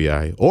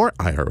FBI or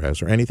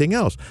IRS or anything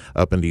else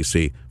up in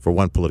D.C. for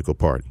one political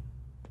party?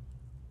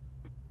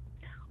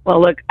 Well,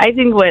 look, I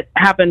think what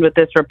happened with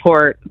this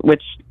report,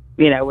 which,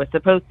 was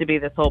supposed to be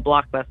this whole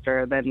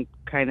blockbuster, then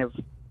kind of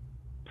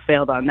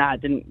failed on that,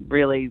 didn't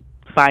really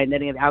find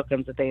any of the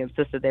outcomes that they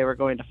insisted they were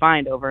going to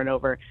find over and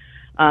over,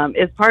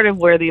 is part of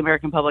where the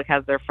American public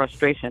has their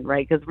frustration,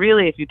 right? Because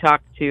really, if you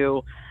talk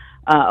to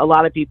a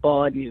lot of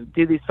people and you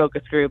do these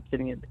focus groups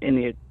and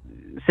you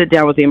sit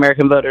down with the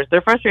American voters,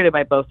 they're frustrated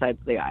by both sides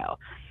of the aisle.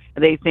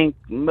 They think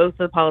most of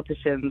the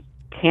politicians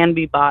can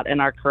be bought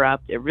and are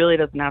corrupt. It really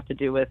doesn't have to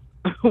do with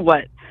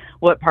what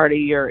party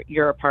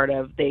you're a part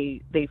of.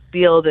 They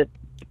feel that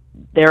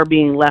they're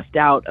being left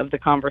out of the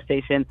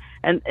conversation,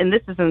 and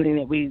this is something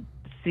that we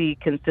see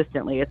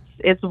consistently.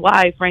 It's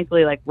why,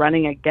 frankly, like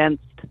running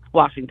against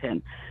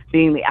Washington,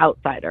 being the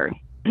outsider,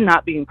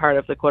 not being part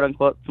of the quote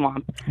unquote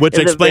swamp, which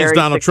explains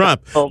Donald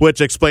Trump.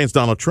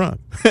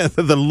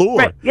 The lure,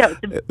 right, yeah,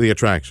 the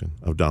attraction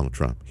of Donald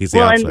Trump. He's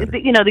the outsider.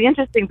 And the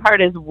interesting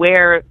part is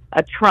where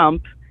a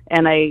Trump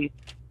and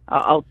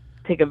I'll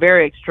take a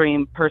very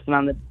extreme person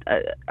on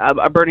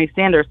a Bernie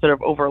Sanders sort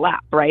of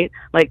overlap, right?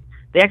 Like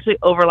they actually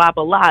overlap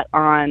a lot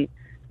on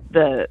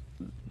Bernie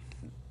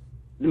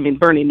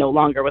no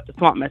longer with the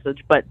swamp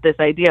message, but this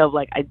idea of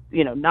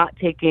not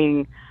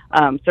taking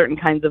certain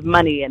kinds of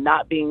money and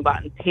not being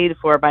bought and paid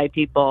for by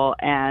people,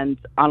 and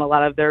on a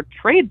lot of their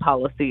trade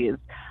policies,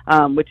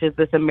 which is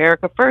this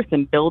America first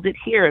and build it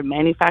here and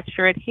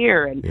manufacture it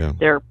here, and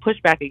their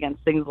pushback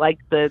against things like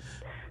the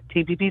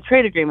TPP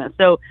trade agreement.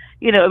 So,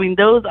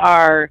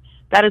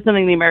 that is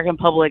something the American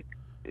public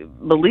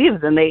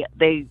believes, and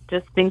they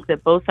just think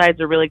that both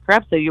sides are really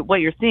corrupt. So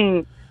what you're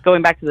seeing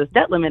going back to this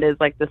debt limit is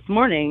like this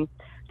morning,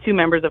 two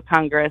members of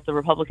Congress, the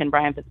Republican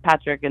Brian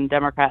Fitzpatrick and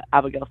Democrat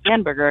Abigail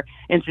Spanberger,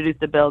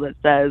 introduced a bill that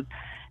says,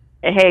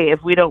 hey,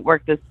 if we don't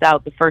work this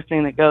out, the first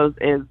thing that goes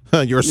is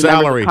your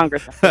salary.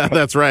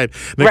 That's right.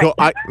 Nicole,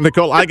 right.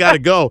 Nicole, I got to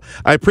go.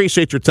 I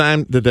appreciate your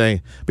time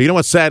today. But you know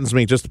what saddens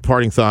me? Just a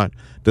parting thought.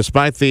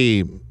 Despite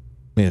the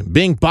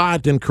being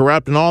bought and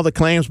corrupt and all the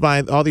claims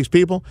by all these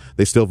people,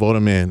 they still vote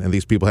them in. And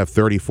these people have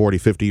 30, 40,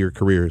 50-year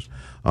careers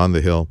on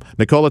the Hill.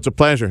 Nicole, it's a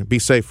pleasure. Be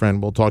safe,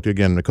 friend. We'll talk to you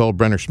again. Nicole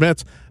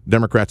Brenner-Schmitz,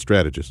 Democrat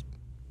strategist.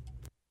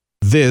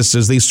 This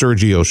is the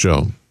Sergio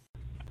Show.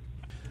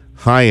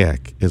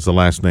 Hayek is the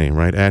last name,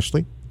 right,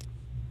 Ashley?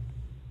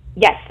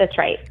 Yes, that's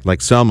right.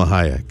 Like Selma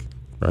Hayek,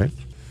 right?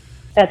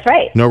 That's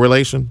right. No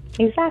relation?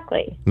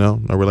 Exactly. No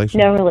relation?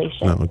 No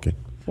relation. No, okay.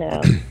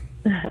 No.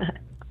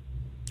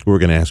 We were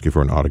going to ask you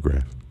for an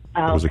autograph.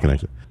 Oh. Was it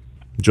connected?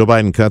 Joe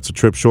Biden cuts a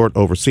trip short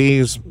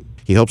overseas.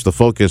 He hopes to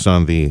focus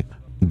on the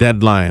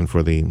deadline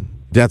for the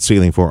debt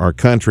ceiling for our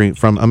country.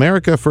 From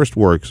America First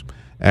Works,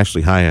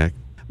 Ashley Hayek.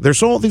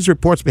 There's all these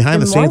reports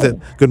behind the scenes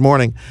good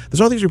morning.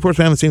 There's all these reports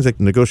behind the scenes that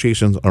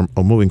negotiations are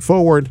moving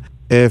forward.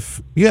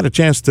 If you had a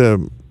chance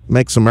to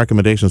make some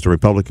recommendations to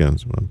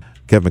Republicans,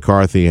 Kevin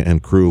McCarthy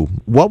and crew,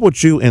 what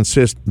would you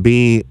insist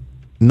be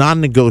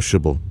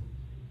non-negotiable?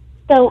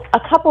 So a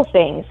couple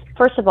things.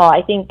 First of all,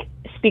 I think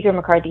Speaker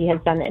McCarthy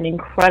has done an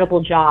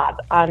incredible job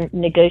on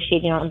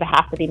negotiating on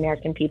behalf of the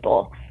American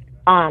people.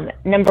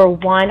 Number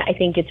one, I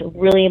think it's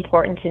really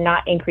important to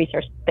not increase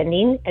our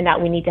spending and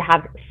that we need to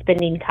have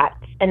spending cuts.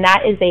 And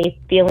that is a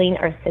feeling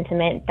or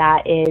sentiment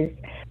that is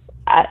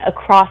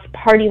across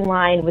party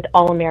line with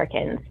all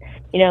Americans.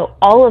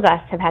 All of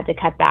us have had to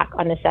cut back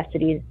on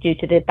necessities due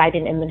to the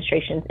Biden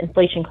administration's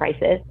inflation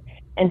crisis.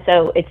 And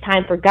so it's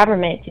time for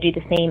government to do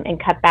the same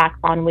and cut back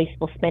on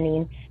wasteful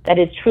spending that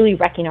is truly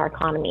wrecking our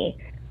economy.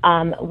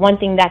 One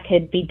thing that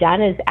could be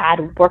done is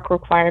add work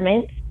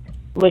requirements,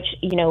 which,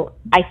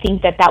 I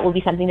think that will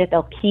be something that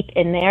they'll keep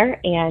in there,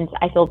 and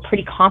I feel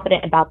pretty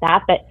confident about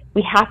that. But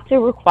we have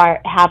to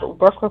have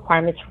work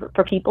requirements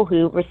for people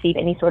who receive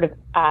any sort of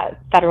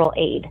federal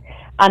aid.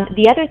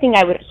 The other thing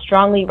I would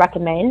strongly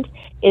recommend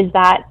is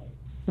that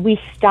we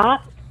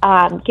stop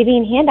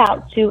giving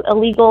handouts to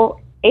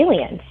illegal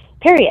aliens,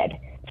 period.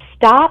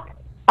 Stop,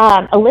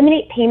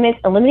 eliminate payments,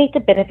 eliminate the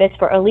benefits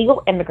for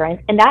illegal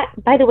immigrants. And that,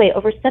 by the way,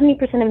 over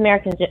 70% of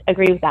Americans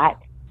agree with that.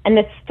 And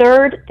the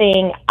third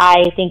thing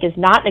I think is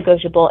not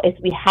negotiable is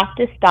we have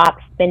to stop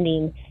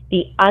spending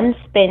the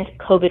unspent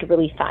COVID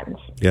relief funds.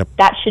 Yep.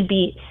 That should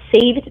be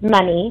saved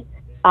money.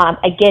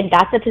 Again,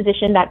 that's a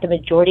position that the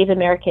majority of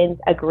Americans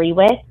agree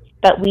with,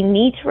 but we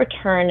need to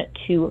return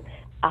to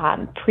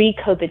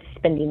pre-COVID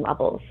spending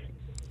levels.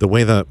 The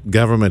way the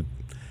government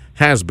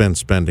has been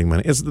spending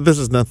money, this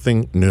is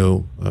nothing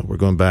new. We're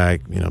going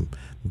back,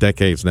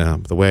 decades now.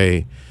 The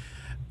way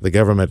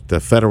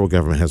the federal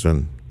government has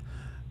been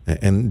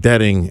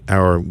indebting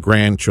our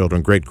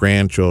grandchildren,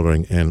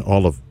 great-grandchildren, and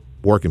all of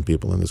working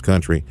people in this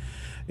country.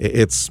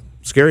 It's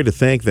scary to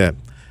think that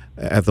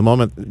at the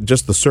moment,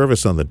 just the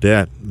service on the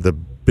debt, the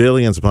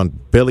billions upon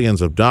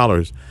billions of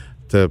dollars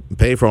to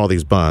pay for all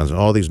these bonds,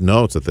 all these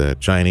notes that the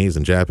Chinese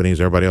and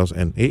Japanese, everybody else,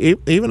 and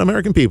even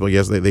American people,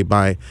 yes, they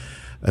buy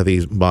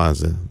these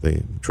bonds,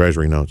 the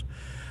Treasury notes.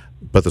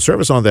 But the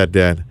service on that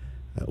debt,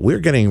 we're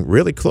getting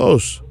really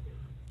close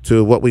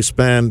to what we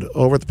spend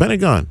over at the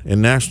Pentagon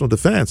in national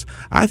defense.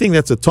 I think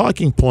that's a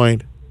talking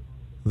point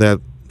that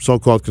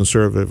so-called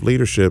conservative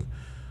leadership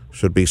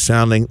should be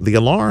sounding the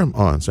alarm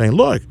on, saying,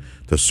 look,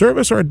 to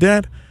service our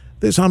debt,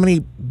 there's how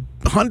many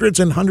hundreds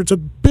and hundreds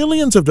of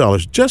billions of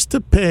dollars just to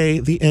pay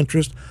the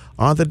interest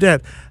on the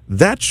debt.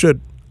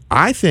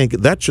 I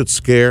think that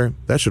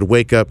should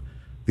wake up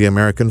the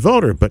American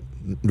voter. But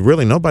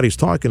really nobody's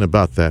talking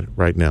about that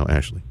right now,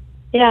 Ashley.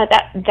 Yeah,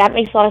 that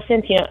makes a lot of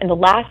sense. In the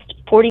last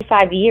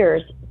 45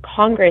 years,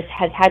 Congress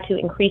has had to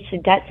increase the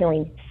debt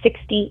ceiling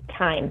 60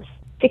 times.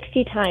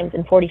 60 times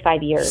in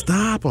 45 years.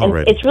 Stop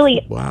already. And it's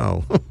really,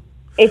 wow.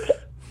 It's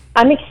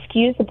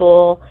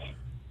unexcusable,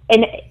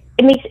 and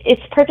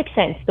it's perfect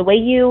sense. The way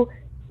you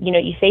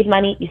save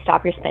money, you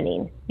stop your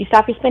spending.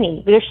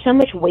 There's so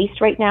much waste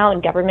right now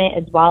in government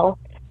as well.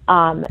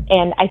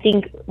 And I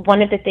think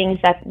one of the things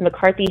that Speaker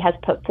McCarthy has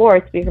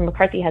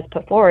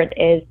put forward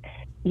is,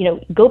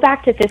 go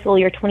back to fiscal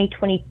year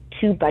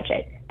 2022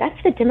 budget. That's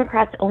the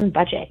Democrats' own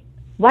budget.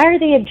 Why are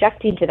they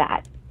objecting to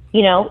that?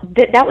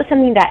 That was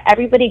something that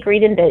everybody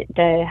agreed in,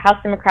 the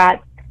House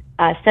Democrats,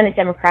 Senate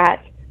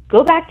Democrats.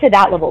 Go back to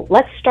that level.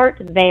 Let's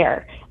start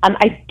there.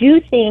 I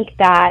do think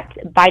that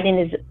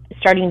Biden is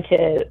starting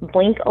to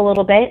blink a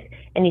little bit,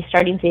 and he's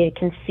starting to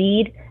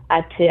concede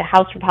to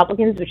House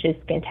Republicans, which is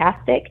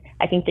fantastic.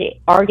 I think they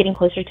are getting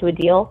closer to a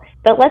deal.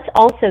 But let's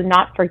also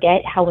not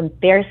forget how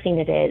embarrassing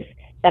it is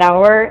that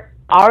our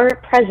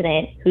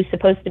president, who's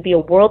supposed to be a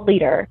world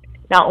leader,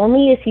 not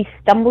only is he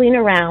stumbling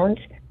around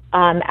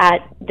at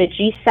the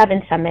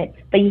G7 summit,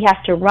 but he has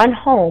to run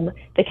home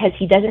because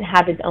he doesn't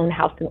have his own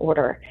house in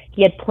order.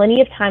 He had plenty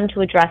of time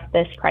to address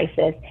this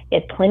crisis. He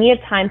had plenty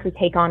of time to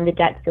take on the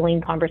debt ceiling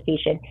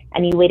conversation,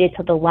 and he waited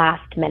till the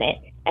last minute.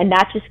 And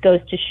that just goes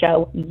to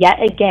show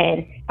yet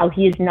again how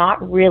he is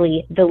not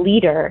really the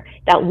leader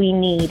that we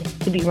need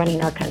to be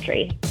running our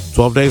country.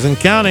 12 days and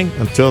counting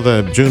until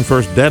the June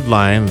 1st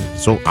deadline,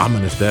 so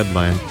ominous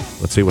deadline.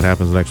 Let's see what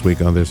happens next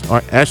week on this. All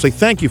right, Ashley,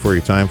 thank you for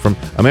your time. From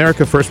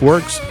America First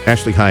Works,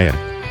 Ashley Hayek.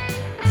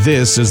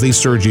 This is The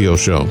Sergio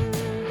Show.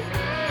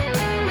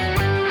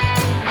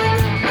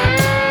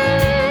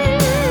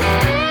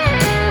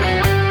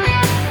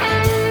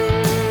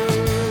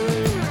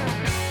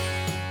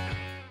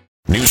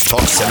 News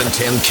Talk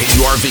 710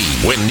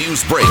 KURV. When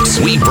news breaks,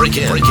 we break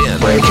in.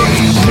 Breaking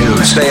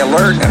news. Stay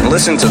alert and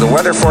listen to the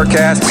weather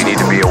forecast. We need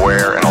to be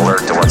aware and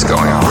alert to what's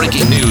going on.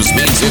 Breaking news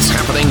means it's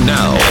happening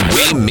now, and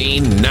we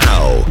mean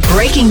now.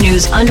 Breaking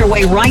news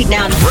underway right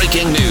now.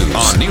 Breaking news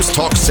on News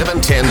Talk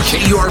 710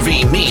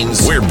 KURV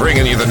means we're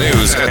bringing you the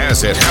news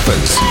as it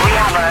happens. We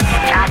have an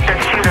active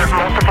shooter,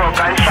 multiple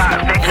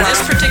gunshot victims. In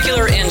this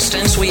particular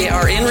instance, we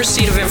are in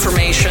receipt of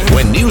information.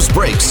 When news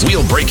breaks,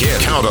 we'll break in.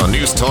 Count on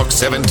News Talk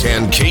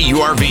 710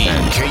 KURV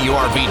and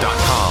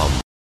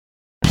KURV.com.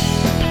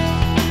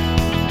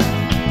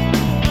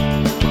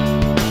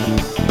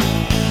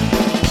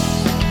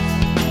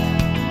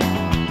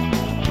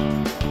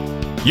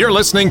 You're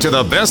listening to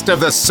the best of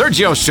the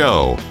Sergio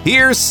Show.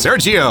 Here's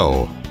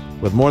Sergio.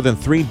 With more than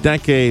 3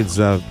 decades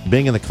of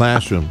being in the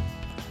classroom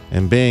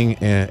and being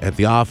at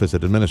the office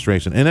of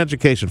administration in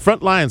education,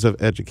 front lines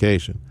of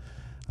education,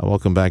 I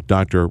welcome back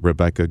Dr.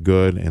 Rebecca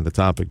Good, and the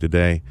topic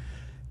today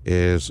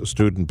is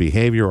student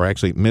behavior, or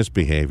actually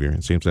misbehavior.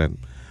 It seems that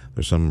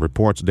there's some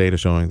reports, data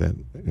showing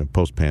that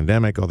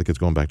post-pandemic, all the kids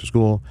going back to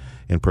school,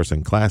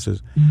 in-person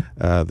classes,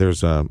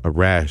 there's a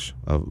rash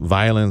of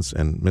violence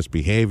and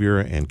misbehavior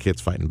and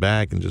kids fighting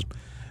back and just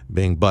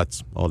being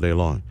butts all day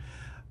long.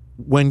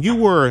 When you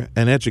were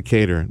an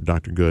educator,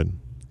 Dr. Good,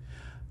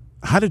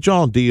 how did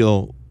y'all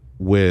deal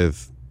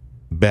with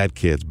bad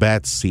kids,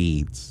 bad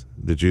seeds?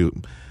 Did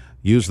you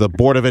use the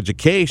Board of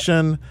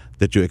Education?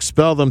 Did you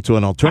expel them to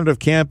an alternative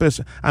campus?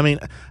 I mean,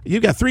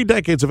 you've got 3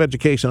 decades of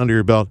education under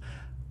your belt.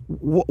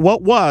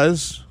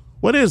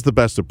 What is the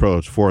best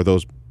approach for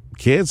those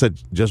kids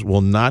that just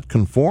will not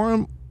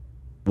conform?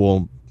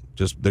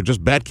 They're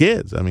just bad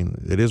kids. I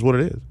mean, it is what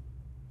it is.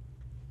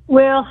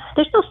 Well,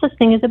 there's no such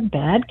thing as a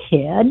bad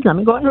kid. Let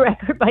me go on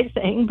record by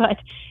saying, but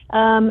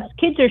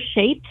kids are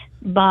shaped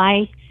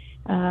by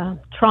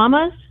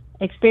traumas,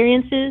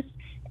 experiences,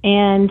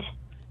 and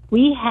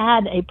we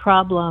had a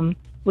problem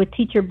with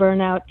teacher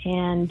burnout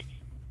and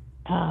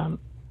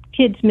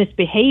kids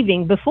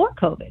misbehaving before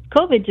COVID.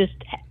 COVID just,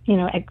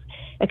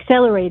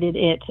 accelerated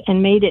it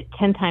and made it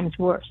 10 times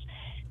worse.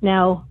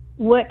 Now,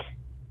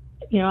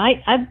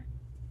 I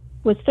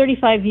was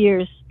 35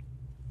 years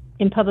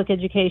in public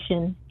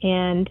education,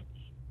 and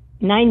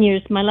my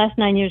last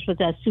 9 years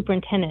was as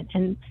superintendent.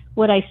 And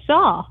what I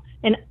saw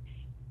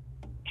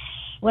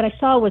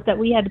was that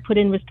we had to put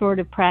in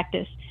restorative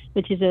practice,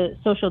 which is a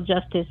social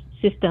justice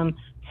system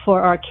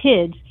for our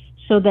kids,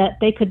 so that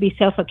they could be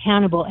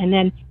self-accountable, and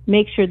then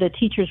make sure the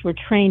teachers were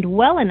trained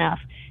well enough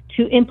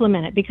to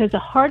implement it. Because the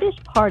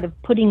hardest part of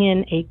putting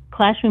in a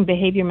classroom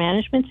behavior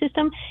management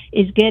system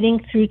is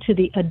getting through to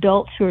the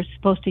adults who are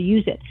supposed to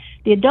use it.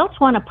 The adults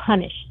want to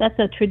punish. That's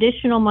a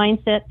traditional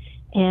mindset,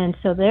 and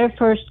so their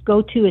first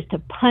go-to is to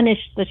punish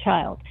the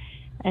child.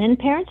 And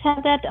parents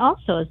have that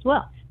also as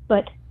well.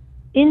 But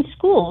in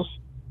schools,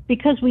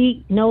 because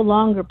we no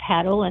longer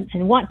paddle and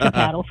want to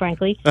paddle,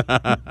 frankly,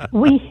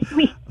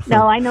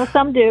 no, I know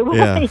some do.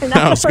 Yeah.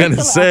 I was going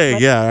to say,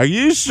 yeah. Are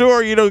you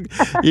sure you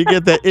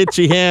get that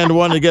itchy hand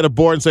wanting to get a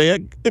board and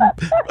say,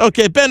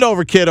 okay, bend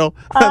over, kiddo.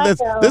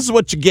 This is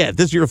what you get.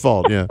 This is your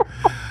fault. Yeah.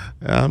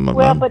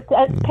 But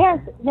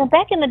parents,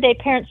 back in the day,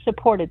 parents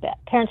supported that.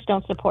 Parents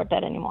don't support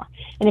that anymore.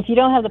 And if you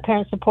don't have the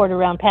parent support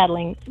around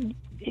paddling,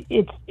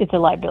 it's a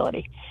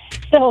liability.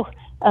 So,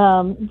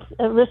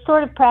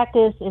 restorative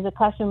practice is a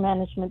classroom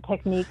management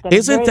technique.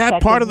 Isn't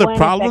that part of the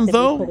problem,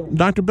 though,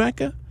 Dr.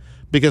 Becca?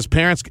 because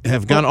parents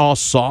have gone all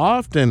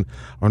soft and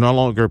are no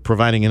longer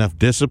providing enough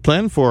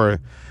discipline for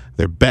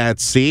their bad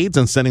seeds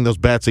and sending those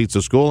bad seeds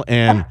to school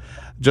and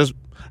just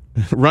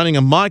running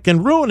amok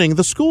and ruining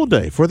the school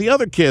day for the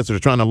other kids that are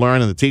trying to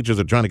learn and the teachers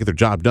that are trying to get their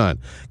job done.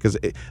 Because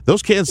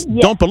those kids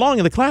don't belong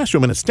in the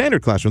classroom, in a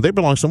standard classroom. They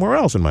belong somewhere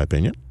else, in my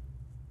opinion.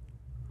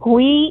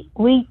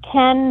 We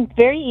can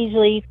very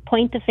easily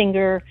point the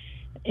finger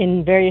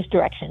in various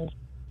directions.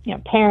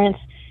 Parents,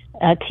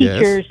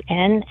 teachers,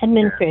 and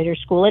administrators,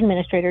 school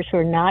administrators who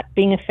are not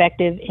being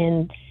effective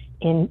in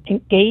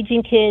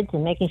engaging kids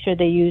and making sure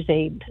they use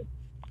a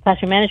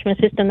classroom management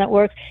system that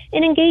works,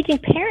 and engaging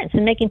parents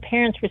and making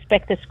parents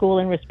respect the school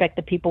and respect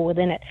the people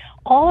within it.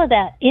 All of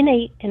that in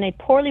a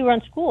poorly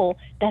run school,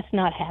 that's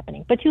not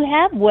happening. But you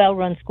have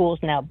well-run schools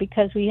now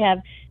because we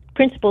have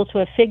principals who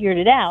have figured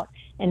it out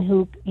and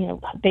who,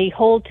 they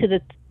hold to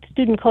the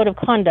student code of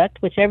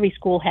conduct, which every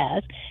school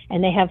has,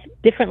 and they have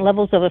different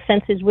levels of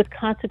offenses with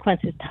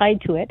consequences tied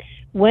to it.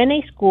 When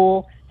a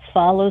school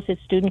follows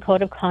its student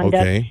code of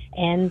conduct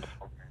and,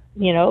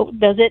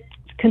 does it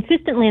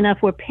consistently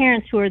enough where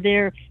parents who are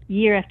there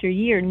year after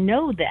year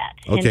know that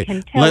and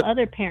can tell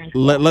other parents.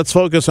 Let's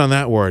focus on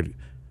that word,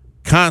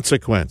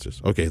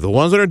 consequences. Okay, the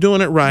ones that are doing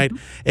it right,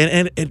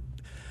 and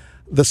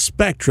the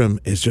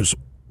spectrum is just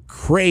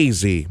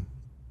crazy,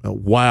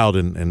 wild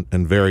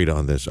and varied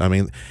on this. I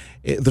mean,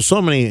 there's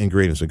so many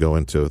ingredients that go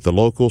into it. The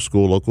local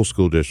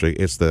school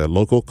district. It's the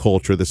local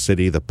culture, the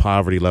city, the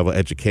poverty level,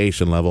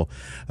 education level,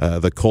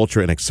 the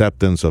culture and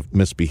acceptance of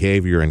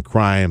misbehavior and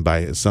crime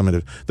by some of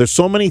the. There's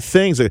so many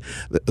things.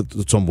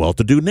 Some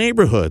well-to-do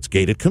neighborhoods,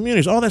 gated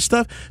communities, all that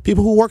stuff.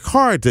 People who work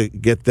hard to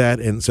get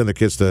that and send their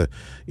kids to,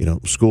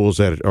 schools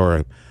that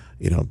are,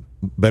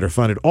 better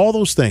funded. All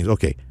those things.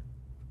 Okay,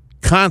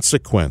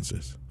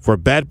 consequences for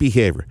bad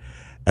behavior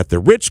at the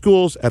rich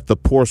schools, at the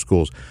poor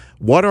schools.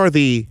 What are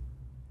the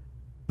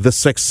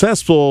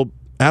successful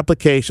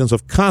applications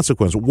of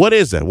consequence? What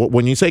is that?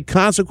 When you say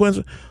consequence,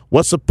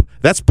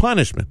 that's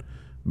punishment,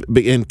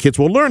 and kids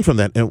will learn from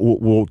that, and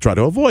we'll try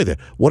to avoid that.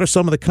 What are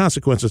some of the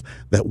consequences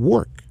that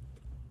work?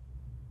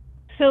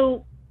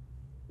 So,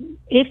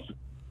 if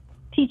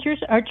teachers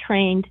are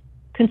trained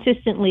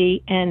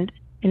consistently and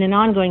in an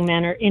ongoing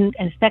manner in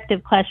an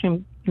effective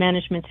classroom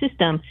management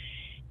system,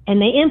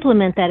 and they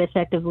implement that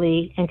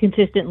effectively and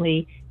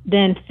consistently,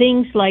 then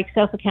things like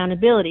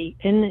self-accountability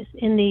in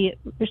the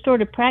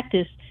restorative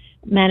practice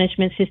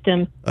management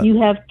system, you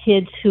have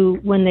kids who,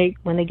 when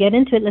they get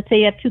into it, let's say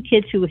you have two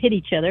kids who hit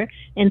each other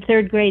in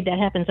third grade, that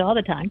happens all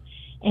the time.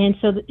 And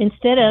so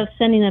instead of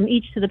sending them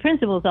each to the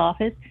principal's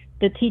office,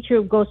 the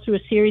teacher goes through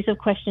a series of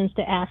questions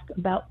to ask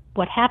about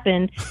what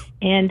happened,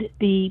 and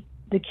the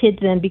kids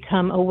then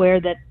become aware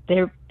that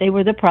they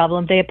were the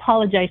problem. They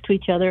apologize to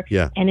each other,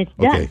 and it's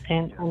done.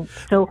 And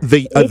so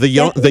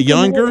the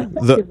younger,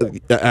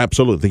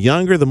 absolutely, the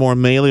younger, the more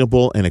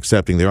malleable and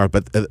accepting they are.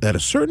 But at a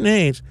certain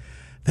age,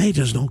 they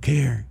just don't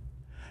care,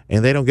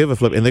 and they don't give a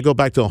flip, and they go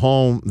back to a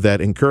home that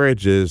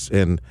encourages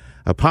and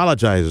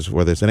apologizes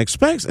for this and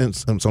expects, in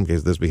some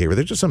cases, this behavior.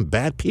 There's just some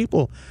bad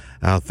people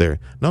out there.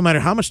 No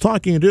matter how much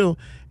talking you do,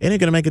 it ain't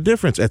going to make a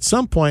difference. At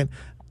some point,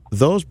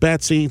 those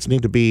bad seeds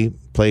need to be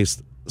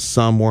placed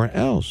somewhere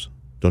else,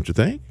 don't you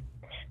think?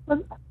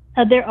 Well,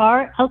 there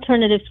are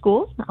alternative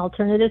schools.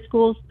 Alternative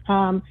schools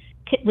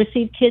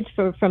receive kids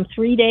from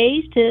 3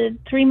 days to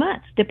 3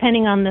 months,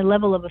 depending on the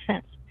level of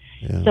offense.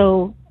 Yeah.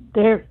 So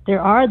there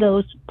are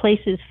those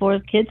places for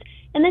kids,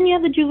 and then you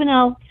have the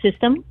juvenile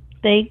system.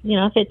 They,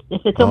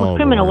 if it's almost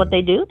criminal what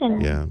they do,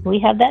 then we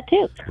have that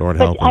too.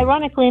 But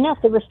ironically enough,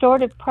 the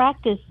restorative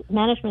practice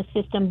management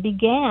system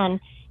began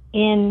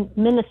in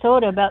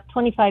Minnesota about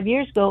 25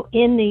 years ago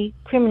in the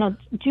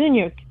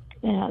junior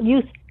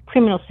youth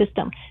criminal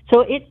system.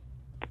 So it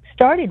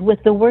started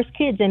with the worst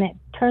kids and it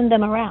turned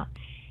them around.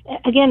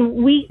 Again,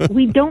 we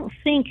don't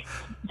think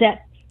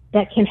that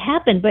can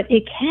happen, but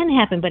it can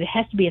happen, but it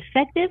has to be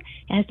effective,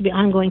 it has to be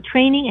ongoing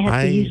training, it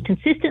has to be used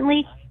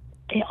consistently.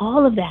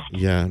 All of that.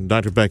 Yeah,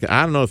 Dr. Becker,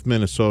 I don't know if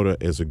Minnesota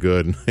is a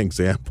good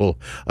example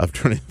of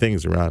turning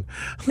things around.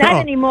 Not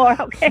anymore,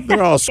 okay.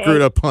 They're all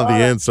screwed up on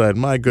the inside.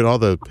 My good, all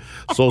the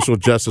social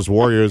justice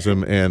warriors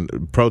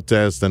and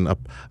protests and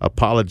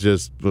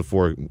apologists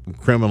before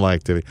criminal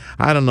activity.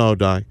 I don't know,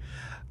 Doc.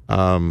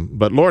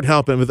 But Lord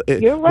help him.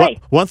 You're right.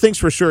 One thing's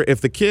for sure,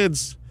 if the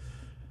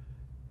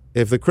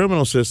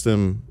criminal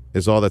system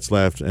is all that's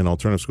left in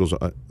alternative schools,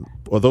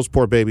 well, those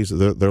poor babies,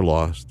 they're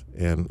lost.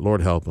 And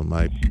Lord help them.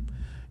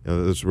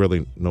 There's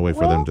really no way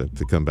for them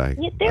to come back.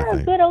 There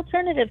are good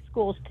alternative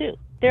schools, too.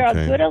 There are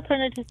good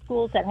alternative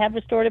schools that have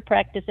restorative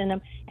practice in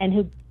them and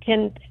who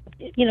can,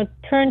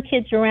 turn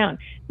kids around.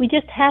 We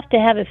just have to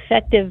have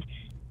effective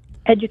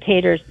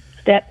educators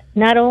that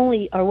not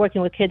only are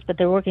working with kids, but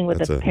they're working with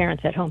the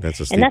parents at home.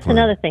 And that's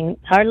another thing.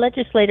 Our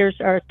legislators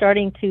are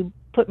starting to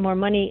put more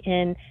money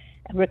in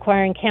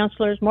requiring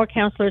more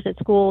counselors at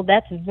school.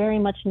 That's very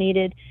much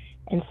needed.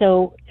 And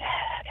so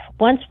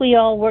once we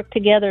all work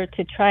together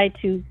to try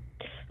to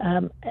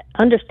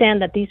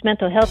understand that these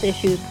mental health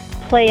issues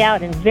play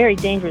out in very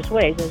dangerous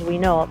ways, as we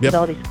know with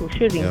all these school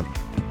shootings.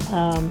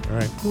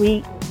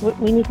 we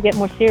need to get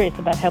more serious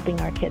about helping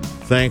our kids.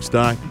 Thanks,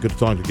 Doc. Good to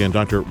talk again.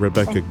 Dr.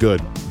 Rebecca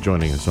Good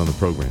joining us on the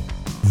program.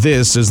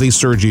 This is The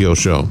Sergio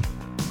Show.